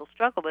things people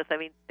struggle with,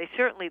 there's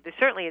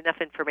certainly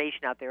enough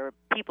information out there.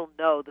 People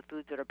know the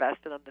foods that are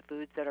best for them, the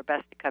foods that are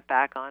best to cut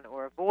back on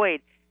or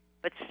avoid.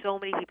 But so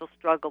many people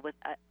struggle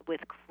with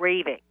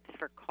cravings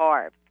for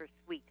carbs, for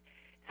sweets.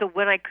 So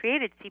when I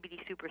created CBD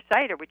Super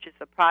Cider, which is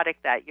a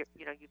product that you've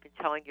been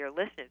telling your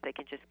listeners they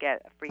can just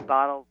get a free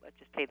bottle,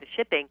 just pay the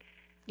shipping.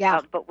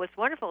 Yeah. But what's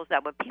wonderful is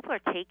that when people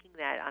are taking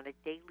that on a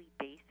daily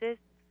basis,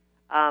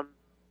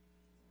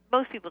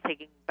 most people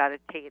taking about a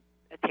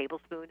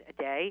tablespoon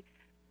a day.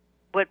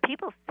 What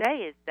people say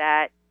is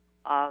that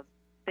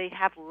they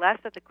have less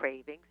of the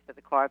cravings for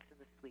the carbs and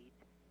the sweets,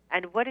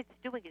 And what it's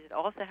doing is it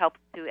also it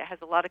has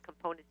a lot of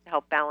components to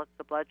help balance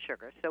the blood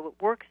sugar. So it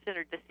works,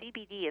 the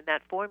CBD in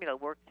that formula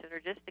works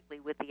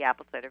synergistically with the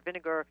apple cider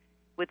vinegar,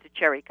 with the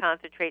cherry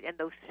concentrate, and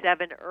those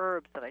 7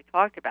 herbs that I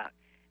talked about.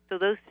 So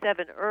those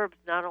 7 herbs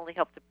not only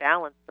help to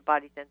balance the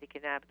body's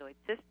endocannabinoid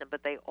system,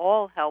 but they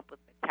all help with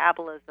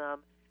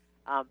metabolism,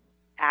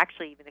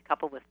 actually even a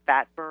couple with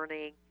fat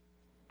burning,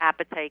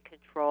 appetite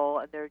control,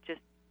 and they're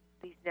just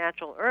these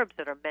natural herbs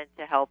that are meant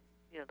to help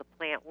the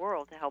plant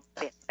world to help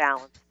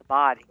balance the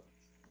body.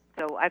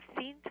 So I've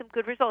seen some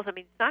good results. I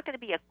mean, it's not going to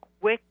be a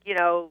quick,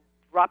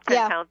 drop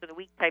 10 pounds in a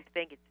week type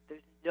thing.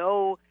 There's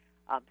no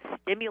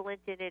stimulant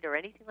in it or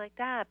anything like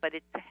that. But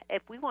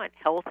if we want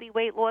healthy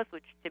weight loss,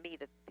 which to me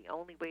that's the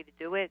only way to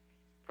do it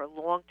for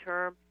long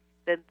term,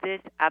 then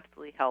this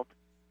absolutely helps,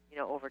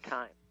 over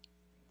time.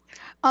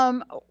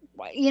 I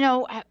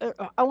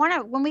want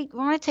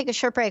to take a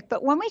short break,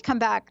 but when we come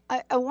back,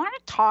 I want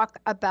to talk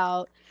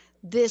about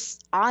this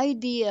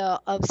idea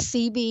of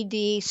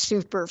CBD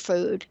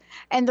superfood.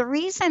 And the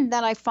reason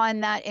that I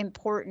find that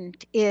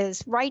important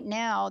is right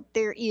now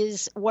there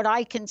is what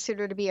I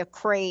consider to be a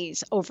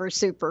craze over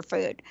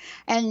superfood.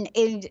 And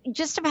in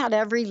just about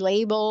every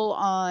label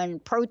on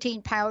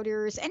protein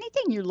powders,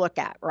 anything you look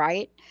at,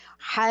 right,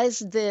 has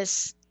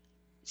this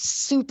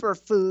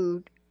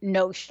superfood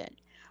notion.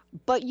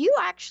 But you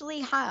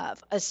actually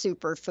have a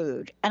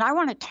superfood, and I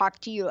want to talk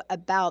to you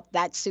about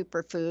that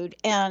superfood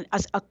and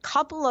a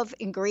couple of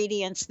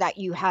ingredients that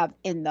you have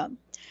in them.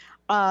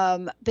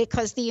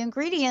 Because the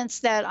ingredients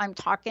that I'm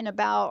talking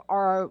about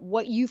are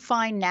what you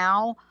find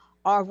now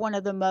are one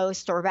of the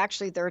most, or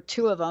actually there are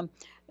 2 of them,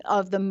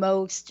 of the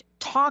most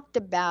talked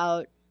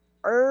about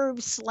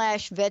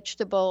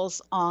herbs/vegetables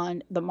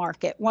on the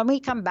market. When we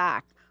come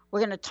back,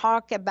 we're going to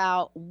talk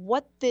about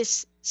what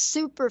this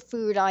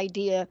superfood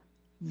idea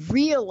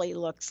really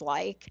looks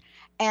like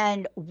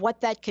and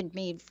what that can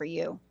mean for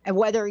you, and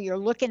whether you're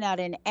looking at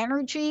an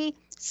energy,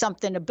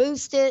 something to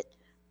boost it,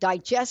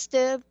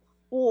 digestive,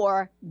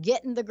 or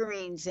getting the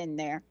greens in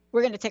there.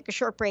 We're going to take a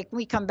short break. When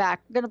we come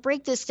back, we're going to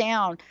break this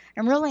down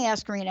and really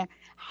ask Rena,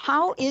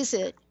 how is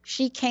it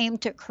she came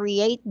to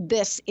create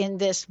this in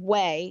this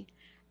way?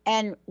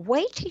 And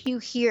wait till you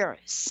hear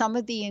some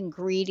of the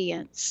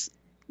ingredients.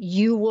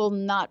 You will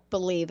not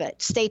believe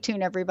it. Stay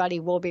tuned, everybody.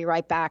 We'll be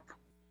right back.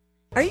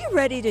 Are you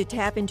ready to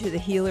tap into the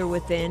healer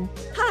within?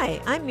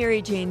 Hi, I'm Mary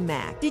Jane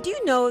Mack. Did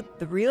you know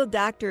the real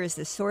doctor is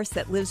the source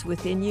that lives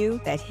within you,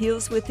 that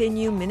heals within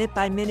you minute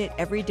by minute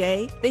every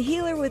day? The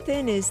healer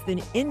within is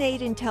the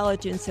innate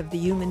intelligence of the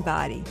human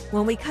body.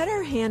 When we cut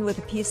our hand with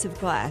a piece of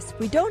glass,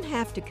 we don't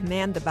have to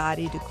command the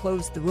body to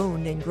close the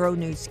wound and grow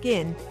new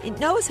skin. It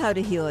knows how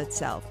to heal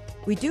itself.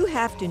 We do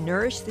have to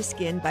nourish the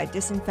skin by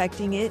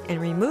disinfecting it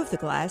and remove the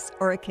glass,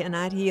 or it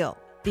cannot heal.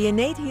 The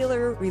innate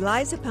healer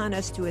relies upon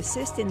us to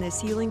assist in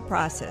this healing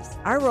process.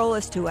 Our role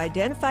is to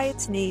identify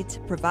its needs,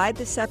 provide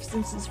the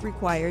substances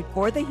required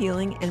for the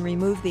healing, and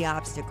remove the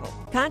obstacle.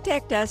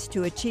 Contact us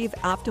to achieve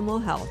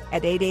optimal health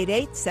at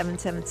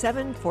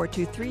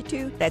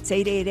 888-777-4232. That's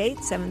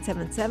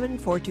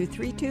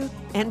 888-777-4232.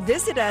 And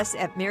visit us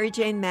at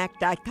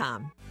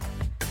maryjanemack.com.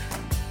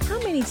 How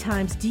many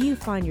times do you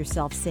find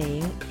yourself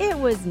saying, "It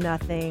was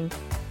nothing"?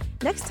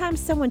 Next time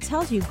someone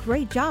tells you,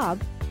 "Great job,"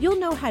 you'll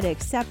know how to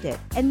accept it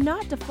and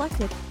not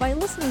deflect it by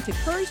listening to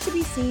Courage to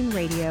Be Seen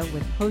Radio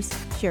with host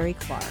Sherry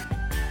Clark.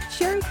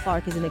 Sherry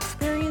Clark is an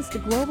experienced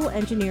global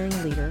engineering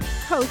leader,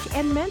 coach,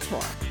 and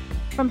mentor.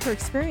 From her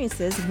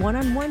experiences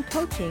one-on-one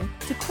coaching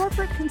to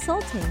corporate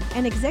consulting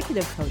and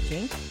executive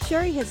coaching,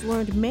 Sherry has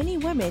learned many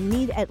women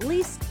need at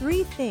least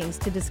 3 things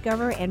to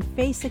discover and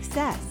face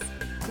success.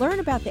 Learn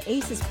about the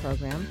ACES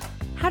program,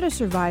 how to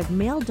survive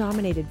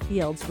male-dominated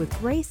fields with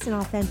grace and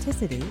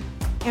authenticity,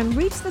 and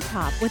reach the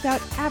top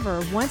without ever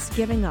once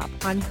giving up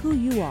on who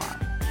you are.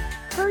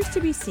 Courage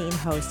to Be Seen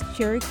host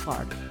Sherry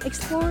Clark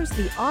explores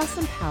the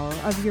awesome power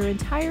of your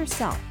entire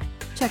self.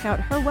 Check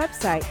out her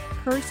website,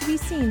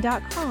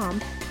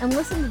 CourageToBeSeen.com, and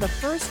listen to the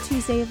first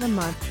Tuesday of the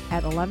month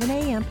at 11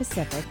 a.m.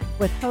 Pacific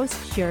with host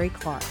Sherry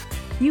Clark.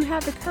 You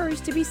have the courage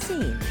to be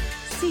seen.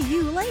 See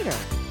you later.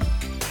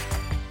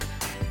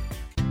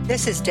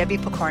 This is Debbie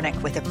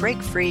Pokornik with a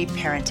break-free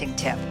parenting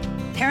tip.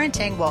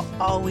 Parenting will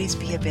always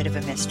be a bit of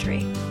a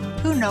mystery.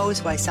 Who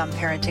knows why some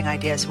parenting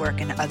ideas work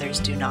and others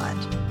do not?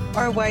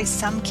 Or why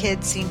some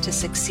kids seem to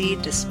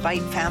succeed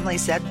despite family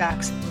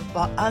setbacks,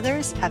 while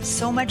others have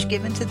so much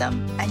given to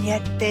them and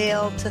yet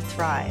fail to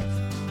thrive?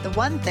 The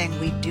one thing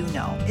we do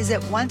know is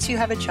that once you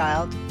have a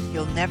child,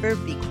 you'll never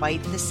be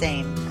quite the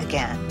same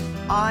again.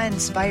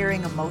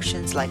 Awe-inspiring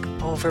emotions like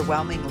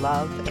overwhelming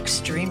love,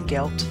 extreme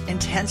guilt,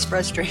 intense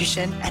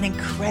frustration, and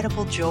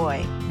incredible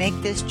joy make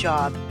this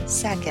job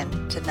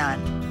second to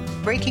none.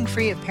 Breaking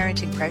free of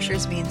parenting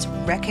pressures means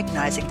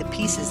recognizing the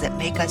pieces that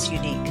make us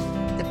unique,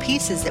 the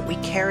pieces that we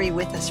carry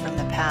with us from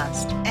the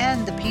past,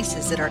 and the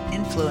pieces that are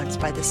influenced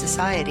by the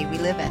society we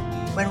live in.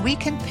 When we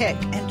can pick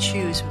and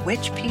choose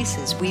which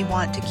pieces we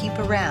want to keep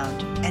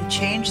around and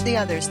change the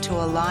others to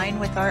align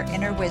with our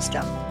inner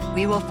wisdom,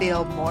 we will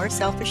feel more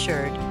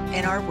self-assured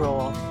in our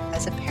role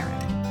as a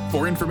parent.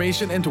 For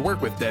information and to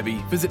work with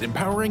Debbie, visit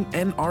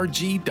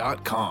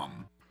empoweringnrg.com.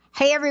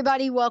 Hey,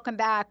 everybody, welcome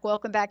back.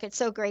 Welcome back. It's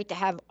so great to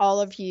have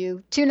all of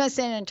you tune us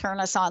in and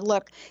turn us on.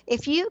 Look,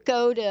 if you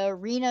go to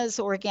Rena's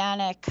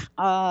Organic,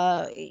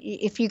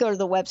 if you go to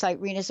the website,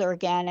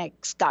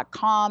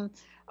 renasorganics.com,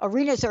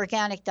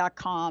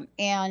 renasorganic.com,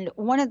 and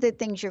one of the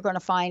things you're going to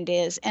find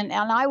is, and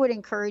I would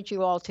encourage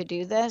you all to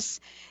do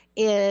this,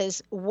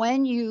 is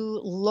when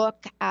you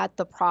look at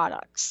the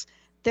products,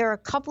 there are a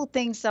couple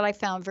things that I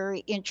found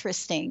very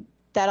interesting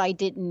that I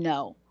didn't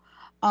know.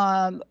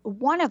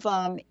 One of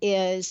them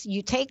is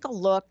you take a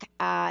look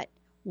at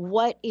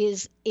what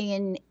is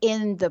in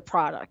the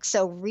product.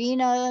 So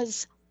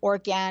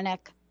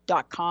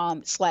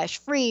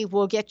renasorganic.com/free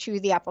will get you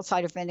the apple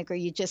cider vinegar.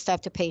 You just have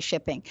to pay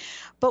shipping.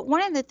 But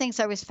one of the things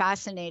I was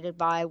fascinated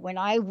by when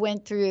I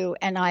went through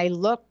and I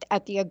looked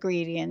at the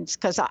ingredients,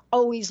 because I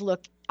always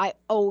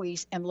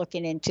am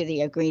looking into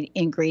the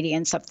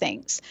ingredients of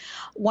things.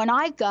 When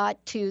I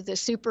got to the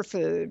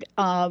superfood,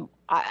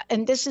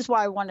 and this is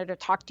why I wanted to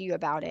talk to you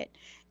about it,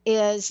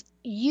 is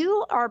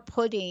you are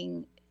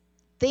putting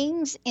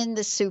things in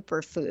the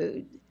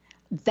superfood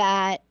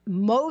that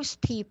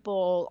most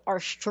people are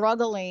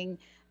struggling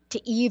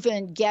to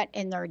even get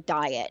in their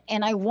diet.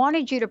 And I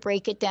wanted you to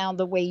break it down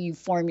the way you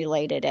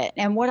formulated it.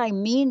 And what I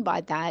mean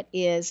by that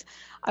is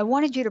I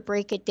wanted you to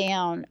break it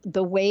down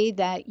the way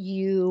that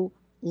you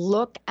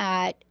look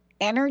at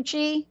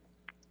energy,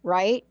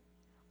 right?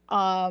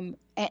 In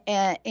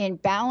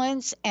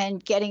balance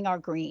and getting our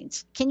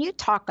greens. Can you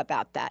talk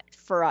about that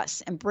for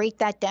us and break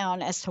that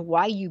down as to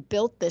why you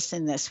built this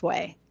in this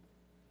way?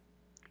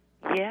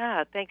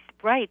 Yeah, thanks.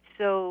 Right.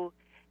 So,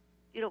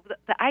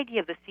 the idea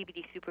of the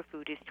CBD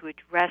superfood is to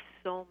address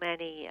so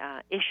many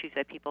issues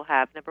that people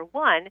have. Number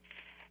one,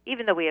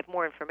 even though we have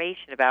more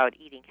information about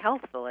eating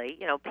healthfully,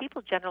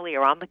 people generally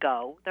are on the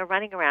go. They're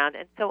running around.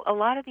 And so a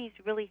lot of these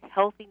really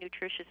healthy,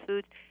 nutritious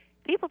foods,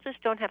 people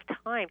just don't have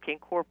time to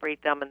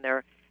incorporate them in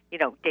their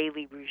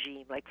daily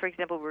regime. Like, for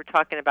example, we were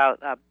talking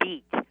about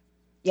beet.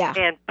 Yeah.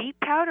 And beet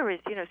powder is,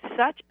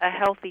 such a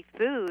healthy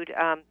food.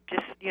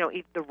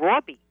 The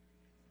raw beets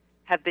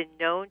have been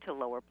known to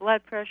lower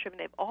blood pressure. I mean,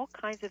 they have all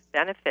kinds of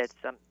benefits,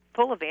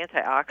 full of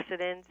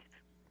antioxidants,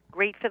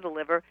 great for the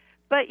liver.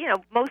 But,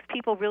 most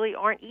people really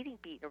aren't eating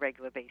beet on a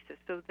regular basis.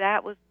 So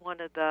that was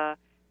one of the,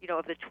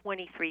 of the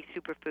 23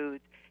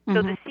 superfoods. Mm-hmm.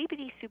 So the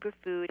CBD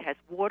superfood has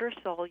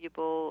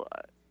water-soluble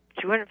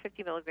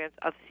 250 milligrams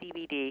of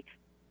CBD.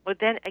 But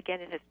then,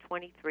 again, it has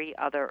 23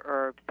 other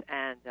herbs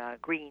and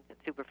greens and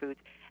superfoods.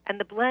 And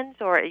the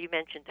blends are, you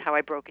mentioned how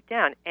I broke it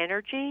down,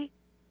 energy,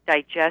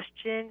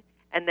 digestion,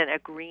 and then a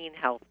green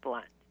health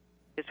blend,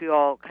 because we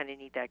all kind of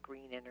need that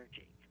green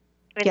energy.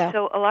 And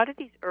so a lot of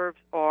these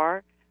herbs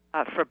are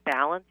for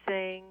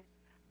balancing,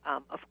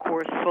 of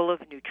course, full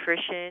of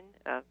nutrition,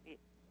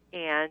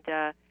 and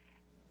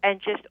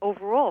just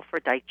overall for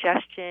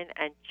digestion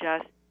and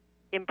just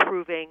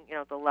improving,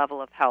 the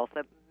level of health.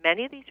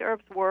 Many of these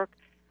herbs work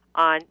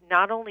on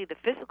not only the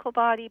physical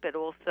body, but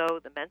also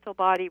the mental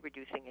body,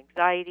 reducing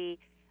anxiety,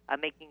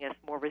 making us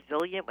more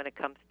resilient when it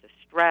comes to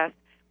stress.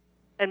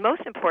 And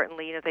most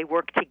importantly, they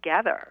work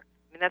together.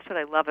 I mean, that's what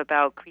I love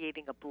about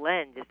creating a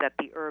blend, is that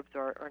the herbs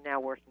are now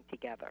working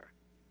together.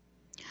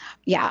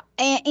 Yeah,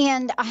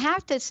 and I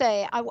have to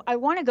say, I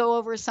want to go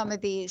over some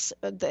of these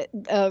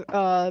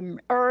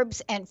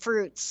herbs and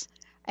fruits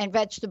and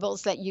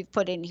vegetables that you've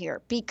put in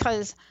here,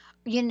 because,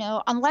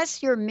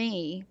 unless you're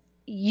me,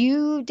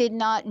 you did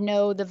not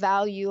know the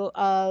value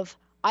of,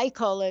 I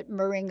call it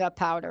moringa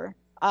powder.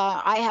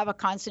 I have a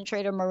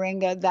concentrated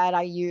moringa that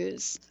I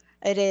use.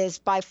 It is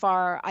by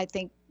far, I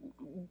think,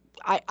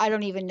 I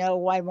don't even know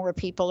why more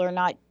people are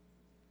not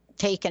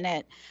taking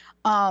it.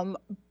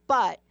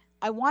 But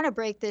I want to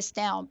break this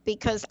down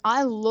because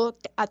I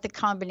looked at the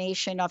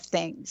combination of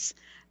things,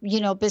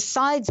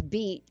 besides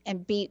beet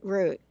and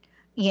beetroot,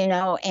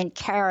 and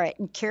carrot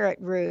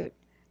root,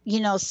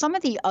 some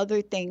of the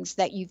other things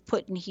that you've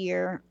put in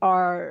here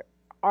are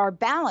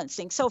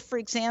balancing. So, for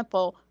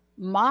example,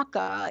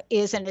 maca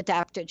is an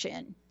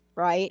adaptogen,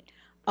 right?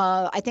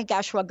 I think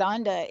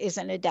ashwagandha is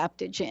an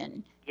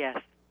adaptogen. Yes.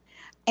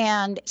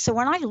 And so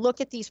when I look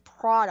at these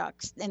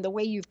products and the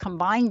way you've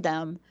combined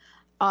them,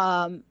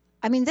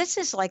 this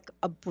is like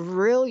a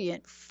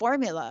brilliant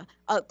formula.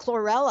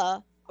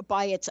 Chlorella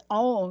by its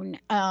own,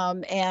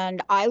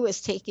 and I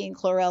was taking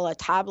chlorella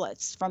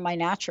tablets from my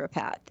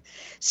naturopath.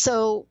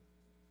 So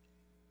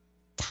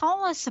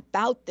tell us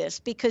about this,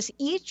 because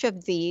each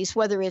of these,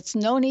 whether it's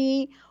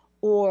noni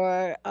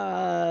or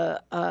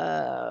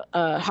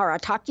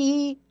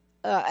harataki,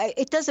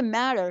 it doesn't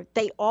matter.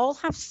 They all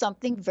have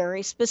something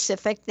very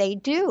specific they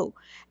do.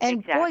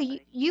 And exactly. Boy,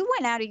 you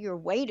went out of your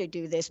way to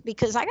do this,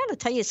 because I got to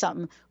tell you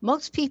something.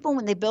 Most people,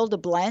 when they build a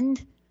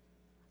blend,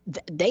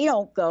 they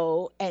don't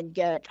go and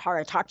get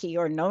harataki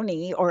or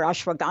noni or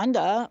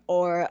ashwagandha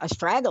or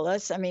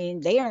astragalus. I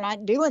mean, they are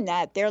not doing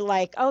that. They're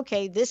like,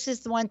 okay, this is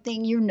the one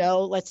thing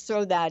let's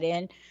throw that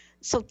in.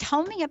 So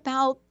tell me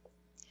about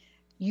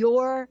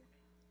your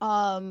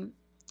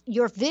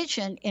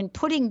vision in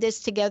putting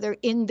this together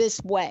in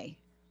this way.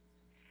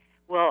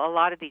 Well, a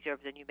lot of these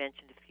herbs, and you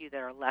mentioned a few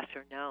that are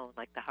lesser known,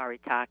 like the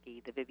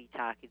haritaki, the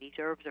vivitaki. These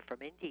herbs are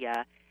from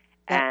India,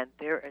 and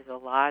there is a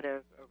lot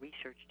of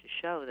research to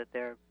show that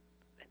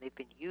they've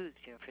been used,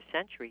 for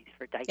centuries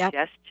for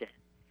digestion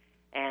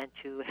and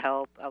to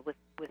help with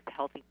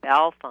healthy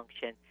bowel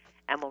function.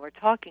 And when we're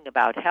talking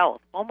about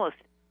health, almost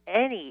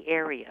any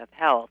area of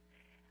health,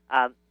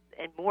 and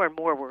more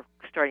we're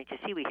starting to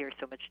see, we hear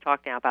so much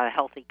talk now about a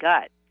healthy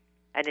gut,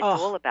 and it's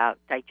all about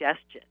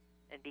digestion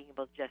and being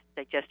able to just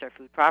digest our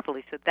food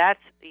properly. So that's,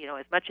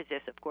 as much as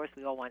this, of course,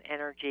 we all want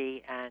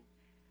energy and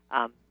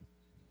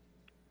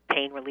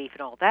pain relief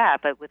and all that,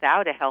 but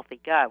without a healthy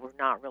gut, we're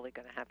not really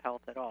going to have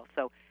health at all.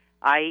 So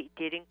I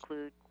did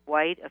include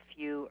quite a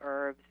few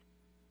herbs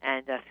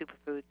and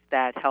superfoods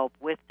that help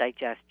with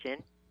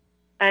digestion,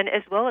 and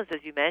as well as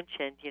you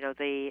mentioned,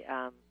 the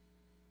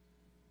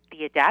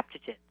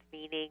adaptogens,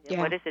 meaning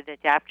what does an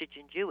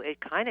adaptogen do? It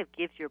kind of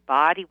gives your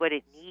body what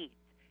it needs.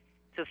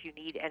 So if you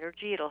need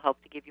energy, it'll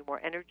help to give you more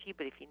energy,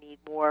 but if you need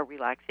more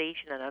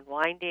relaxation and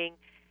unwinding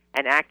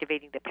and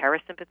activating the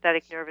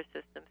parasympathetic nervous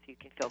system so you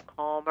can feel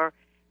calmer,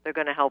 they're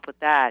going to help with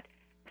that.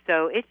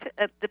 So it's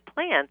the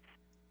plants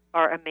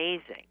are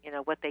amazing,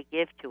 what they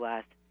give to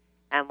us.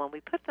 And when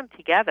we put them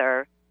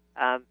together,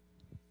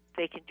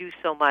 they can do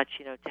so much,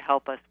 to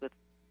help us with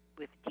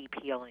deep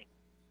healing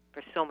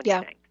for so many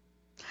things.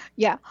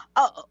 Yeah.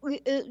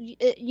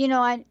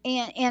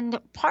 And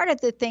part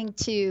of the thing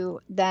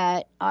too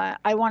that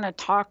I want to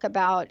talk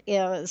about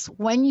is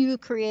when you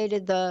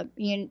created the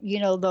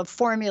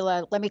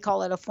formula, let me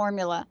call it a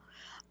formula.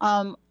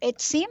 It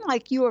seemed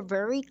like you were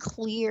very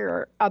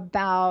clear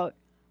about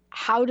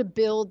how to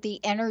build the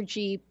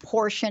energy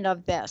portion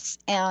of this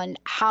and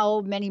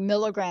how many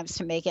milligrams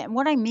to make it. And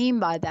what I mean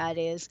by that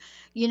is,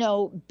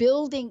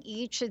 building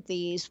each of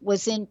these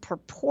was in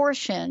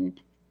proportion,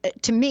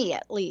 to me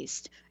at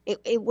least,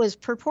 it was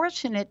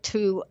proportionate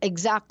to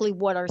exactly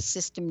what our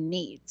system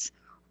needs,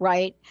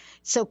 right?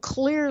 So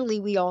clearly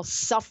we all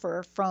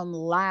suffer from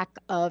lack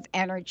of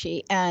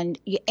energy, and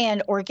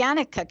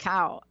organic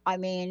cacao, I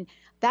mean,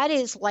 that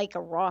is like a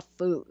raw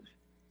food,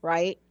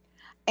 right?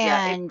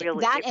 And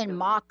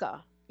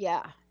maca,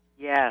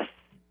 Yes.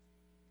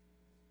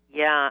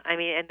 Yeah, I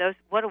mean, and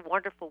what a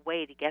wonderful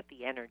way to get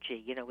the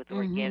energy, with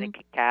organic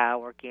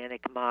cacao,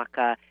 organic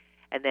maca,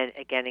 and then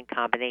again in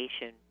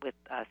combination with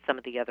some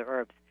of the other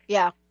herbs.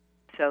 Yeah.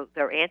 So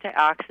they're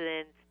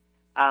antioxidants,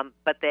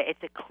 but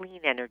it's a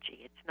clean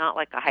energy. It's not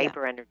like a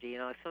hyper energy.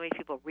 So many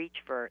people reach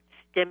for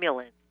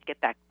stimulants to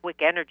get that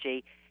quick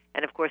energy,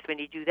 and of course, when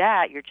you do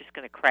that, you're just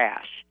going to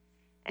crash.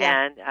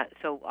 Yeah. And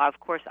so, of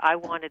course, I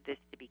wanted this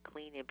to be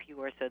clean and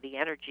pure, so the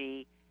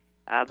energy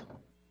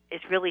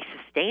is really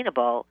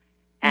sustainable,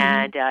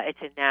 and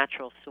it's a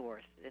natural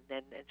source.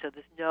 And so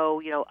there's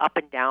no, up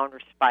and down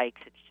or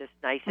spikes. It's just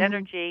nice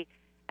energy,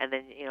 and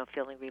then,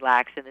 feeling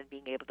relaxed, and then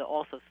being able to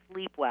also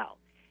sleep well.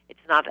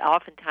 It's not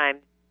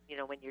oftentimes,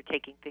 when you're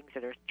taking things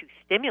that are too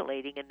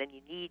stimulating, and then you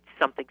need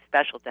something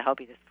special to help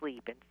you to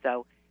sleep. And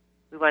so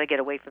we want to get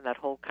away from that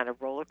whole kind of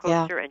roller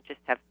coaster and just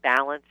have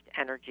balanced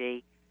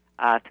energy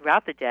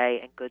throughout the day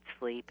and good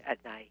sleep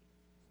at night.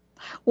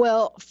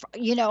 Well,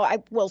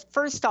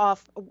 first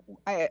off,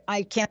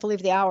 I can't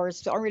believe the hour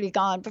is already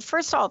gone. But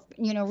first off,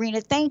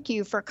 Rena, thank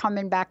you for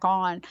coming back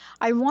on.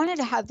 I wanted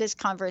to have this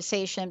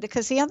conversation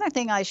because the other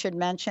thing I should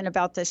mention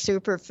about the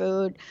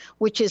superfood,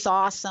 which is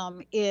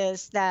awesome,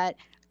 is that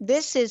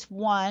this is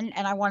one,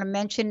 and I want to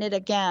mention it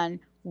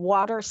again,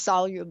 water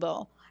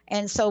soluble.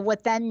 And so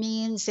what that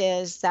means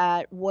is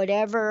that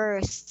whatever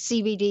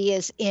CBD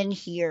is in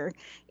here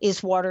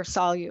is water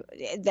soluble.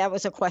 That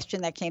was a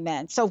question that came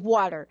in. So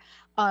water.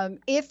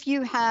 If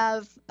you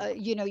have,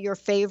 your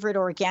favorite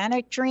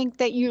organic drink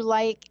that you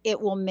like,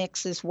 it will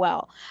mix as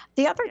well.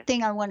 The other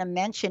thing I want to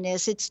mention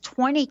is it's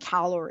 20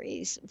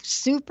 calories,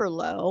 super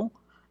low.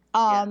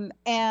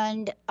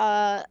 And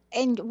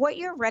what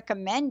you're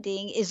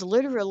recommending is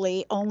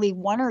literally only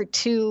 1 or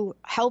 2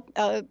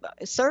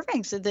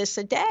 servings of this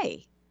a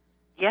day.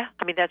 Yeah,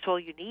 I mean, that's all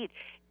you need.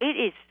 It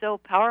is so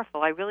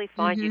powerful. I really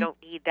find you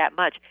don't need that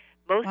much.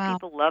 Most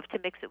people love to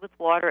mix it with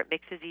water. It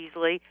mixes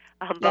easily.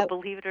 But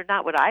believe it or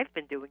not, what I've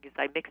been doing is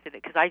I mix it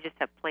because I just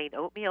have plain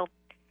oatmeal.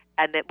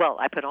 And then,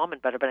 I put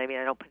almond butter, but I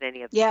don't put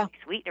any of the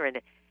sweetener in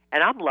it.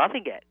 And I'm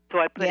loving it. So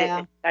I put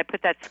I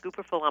put that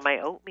scooperful on my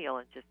oatmeal,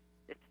 and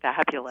it's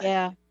fabulous.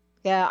 Yeah.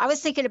 I was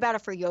thinking about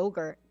it for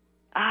yogurt.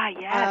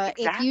 Yes,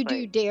 exactly. If you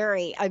do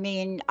dairy, I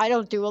mean, I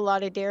don't do a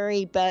lot of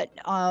dairy, but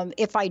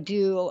if I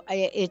do,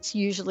 it's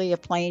usually a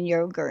plain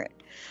yogurt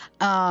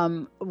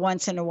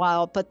once in a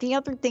while. But the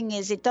other thing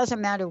is, it doesn't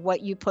matter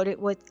what you put it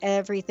with,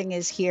 everything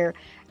is here.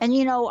 And,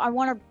 I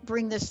want to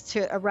bring this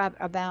to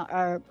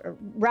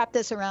wrap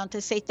this around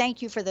to say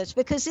thank you for this,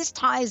 because this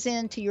ties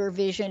into your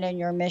vision and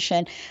your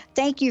mission.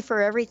 Thank you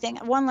for everything.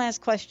 One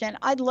last question.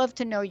 I'd love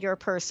to know your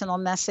personal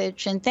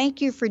message, and thank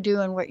you for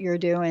doing what you're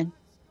doing.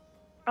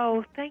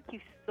 Oh, thank you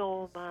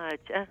so much.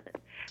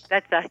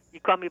 That's you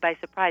caught me by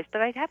surprise.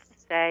 But I'd have to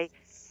say,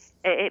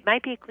 it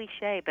might be a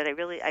cliche, but I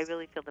really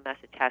feel the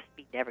message has to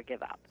be never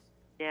give up.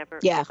 never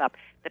give up.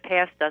 The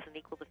past doesn't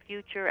equal the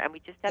future, and we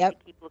just have to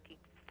keep looking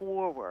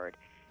forward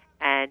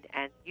and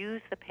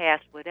use the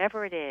past,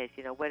 whatever it is,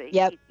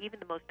 even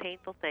the most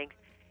painful things,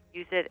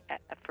 use it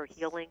for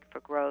healing, for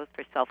growth,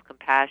 for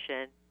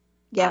self-compassion,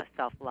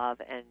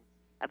 self-love, and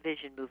a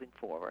vision moving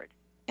forward.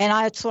 And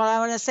that's what I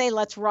want to say.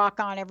 Let's rock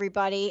on,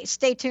 everybody.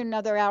 Stay tuned.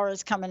 Another hour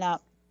is coming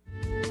up.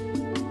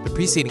 The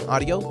preceding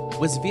audio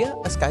was via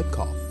a Skype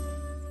call.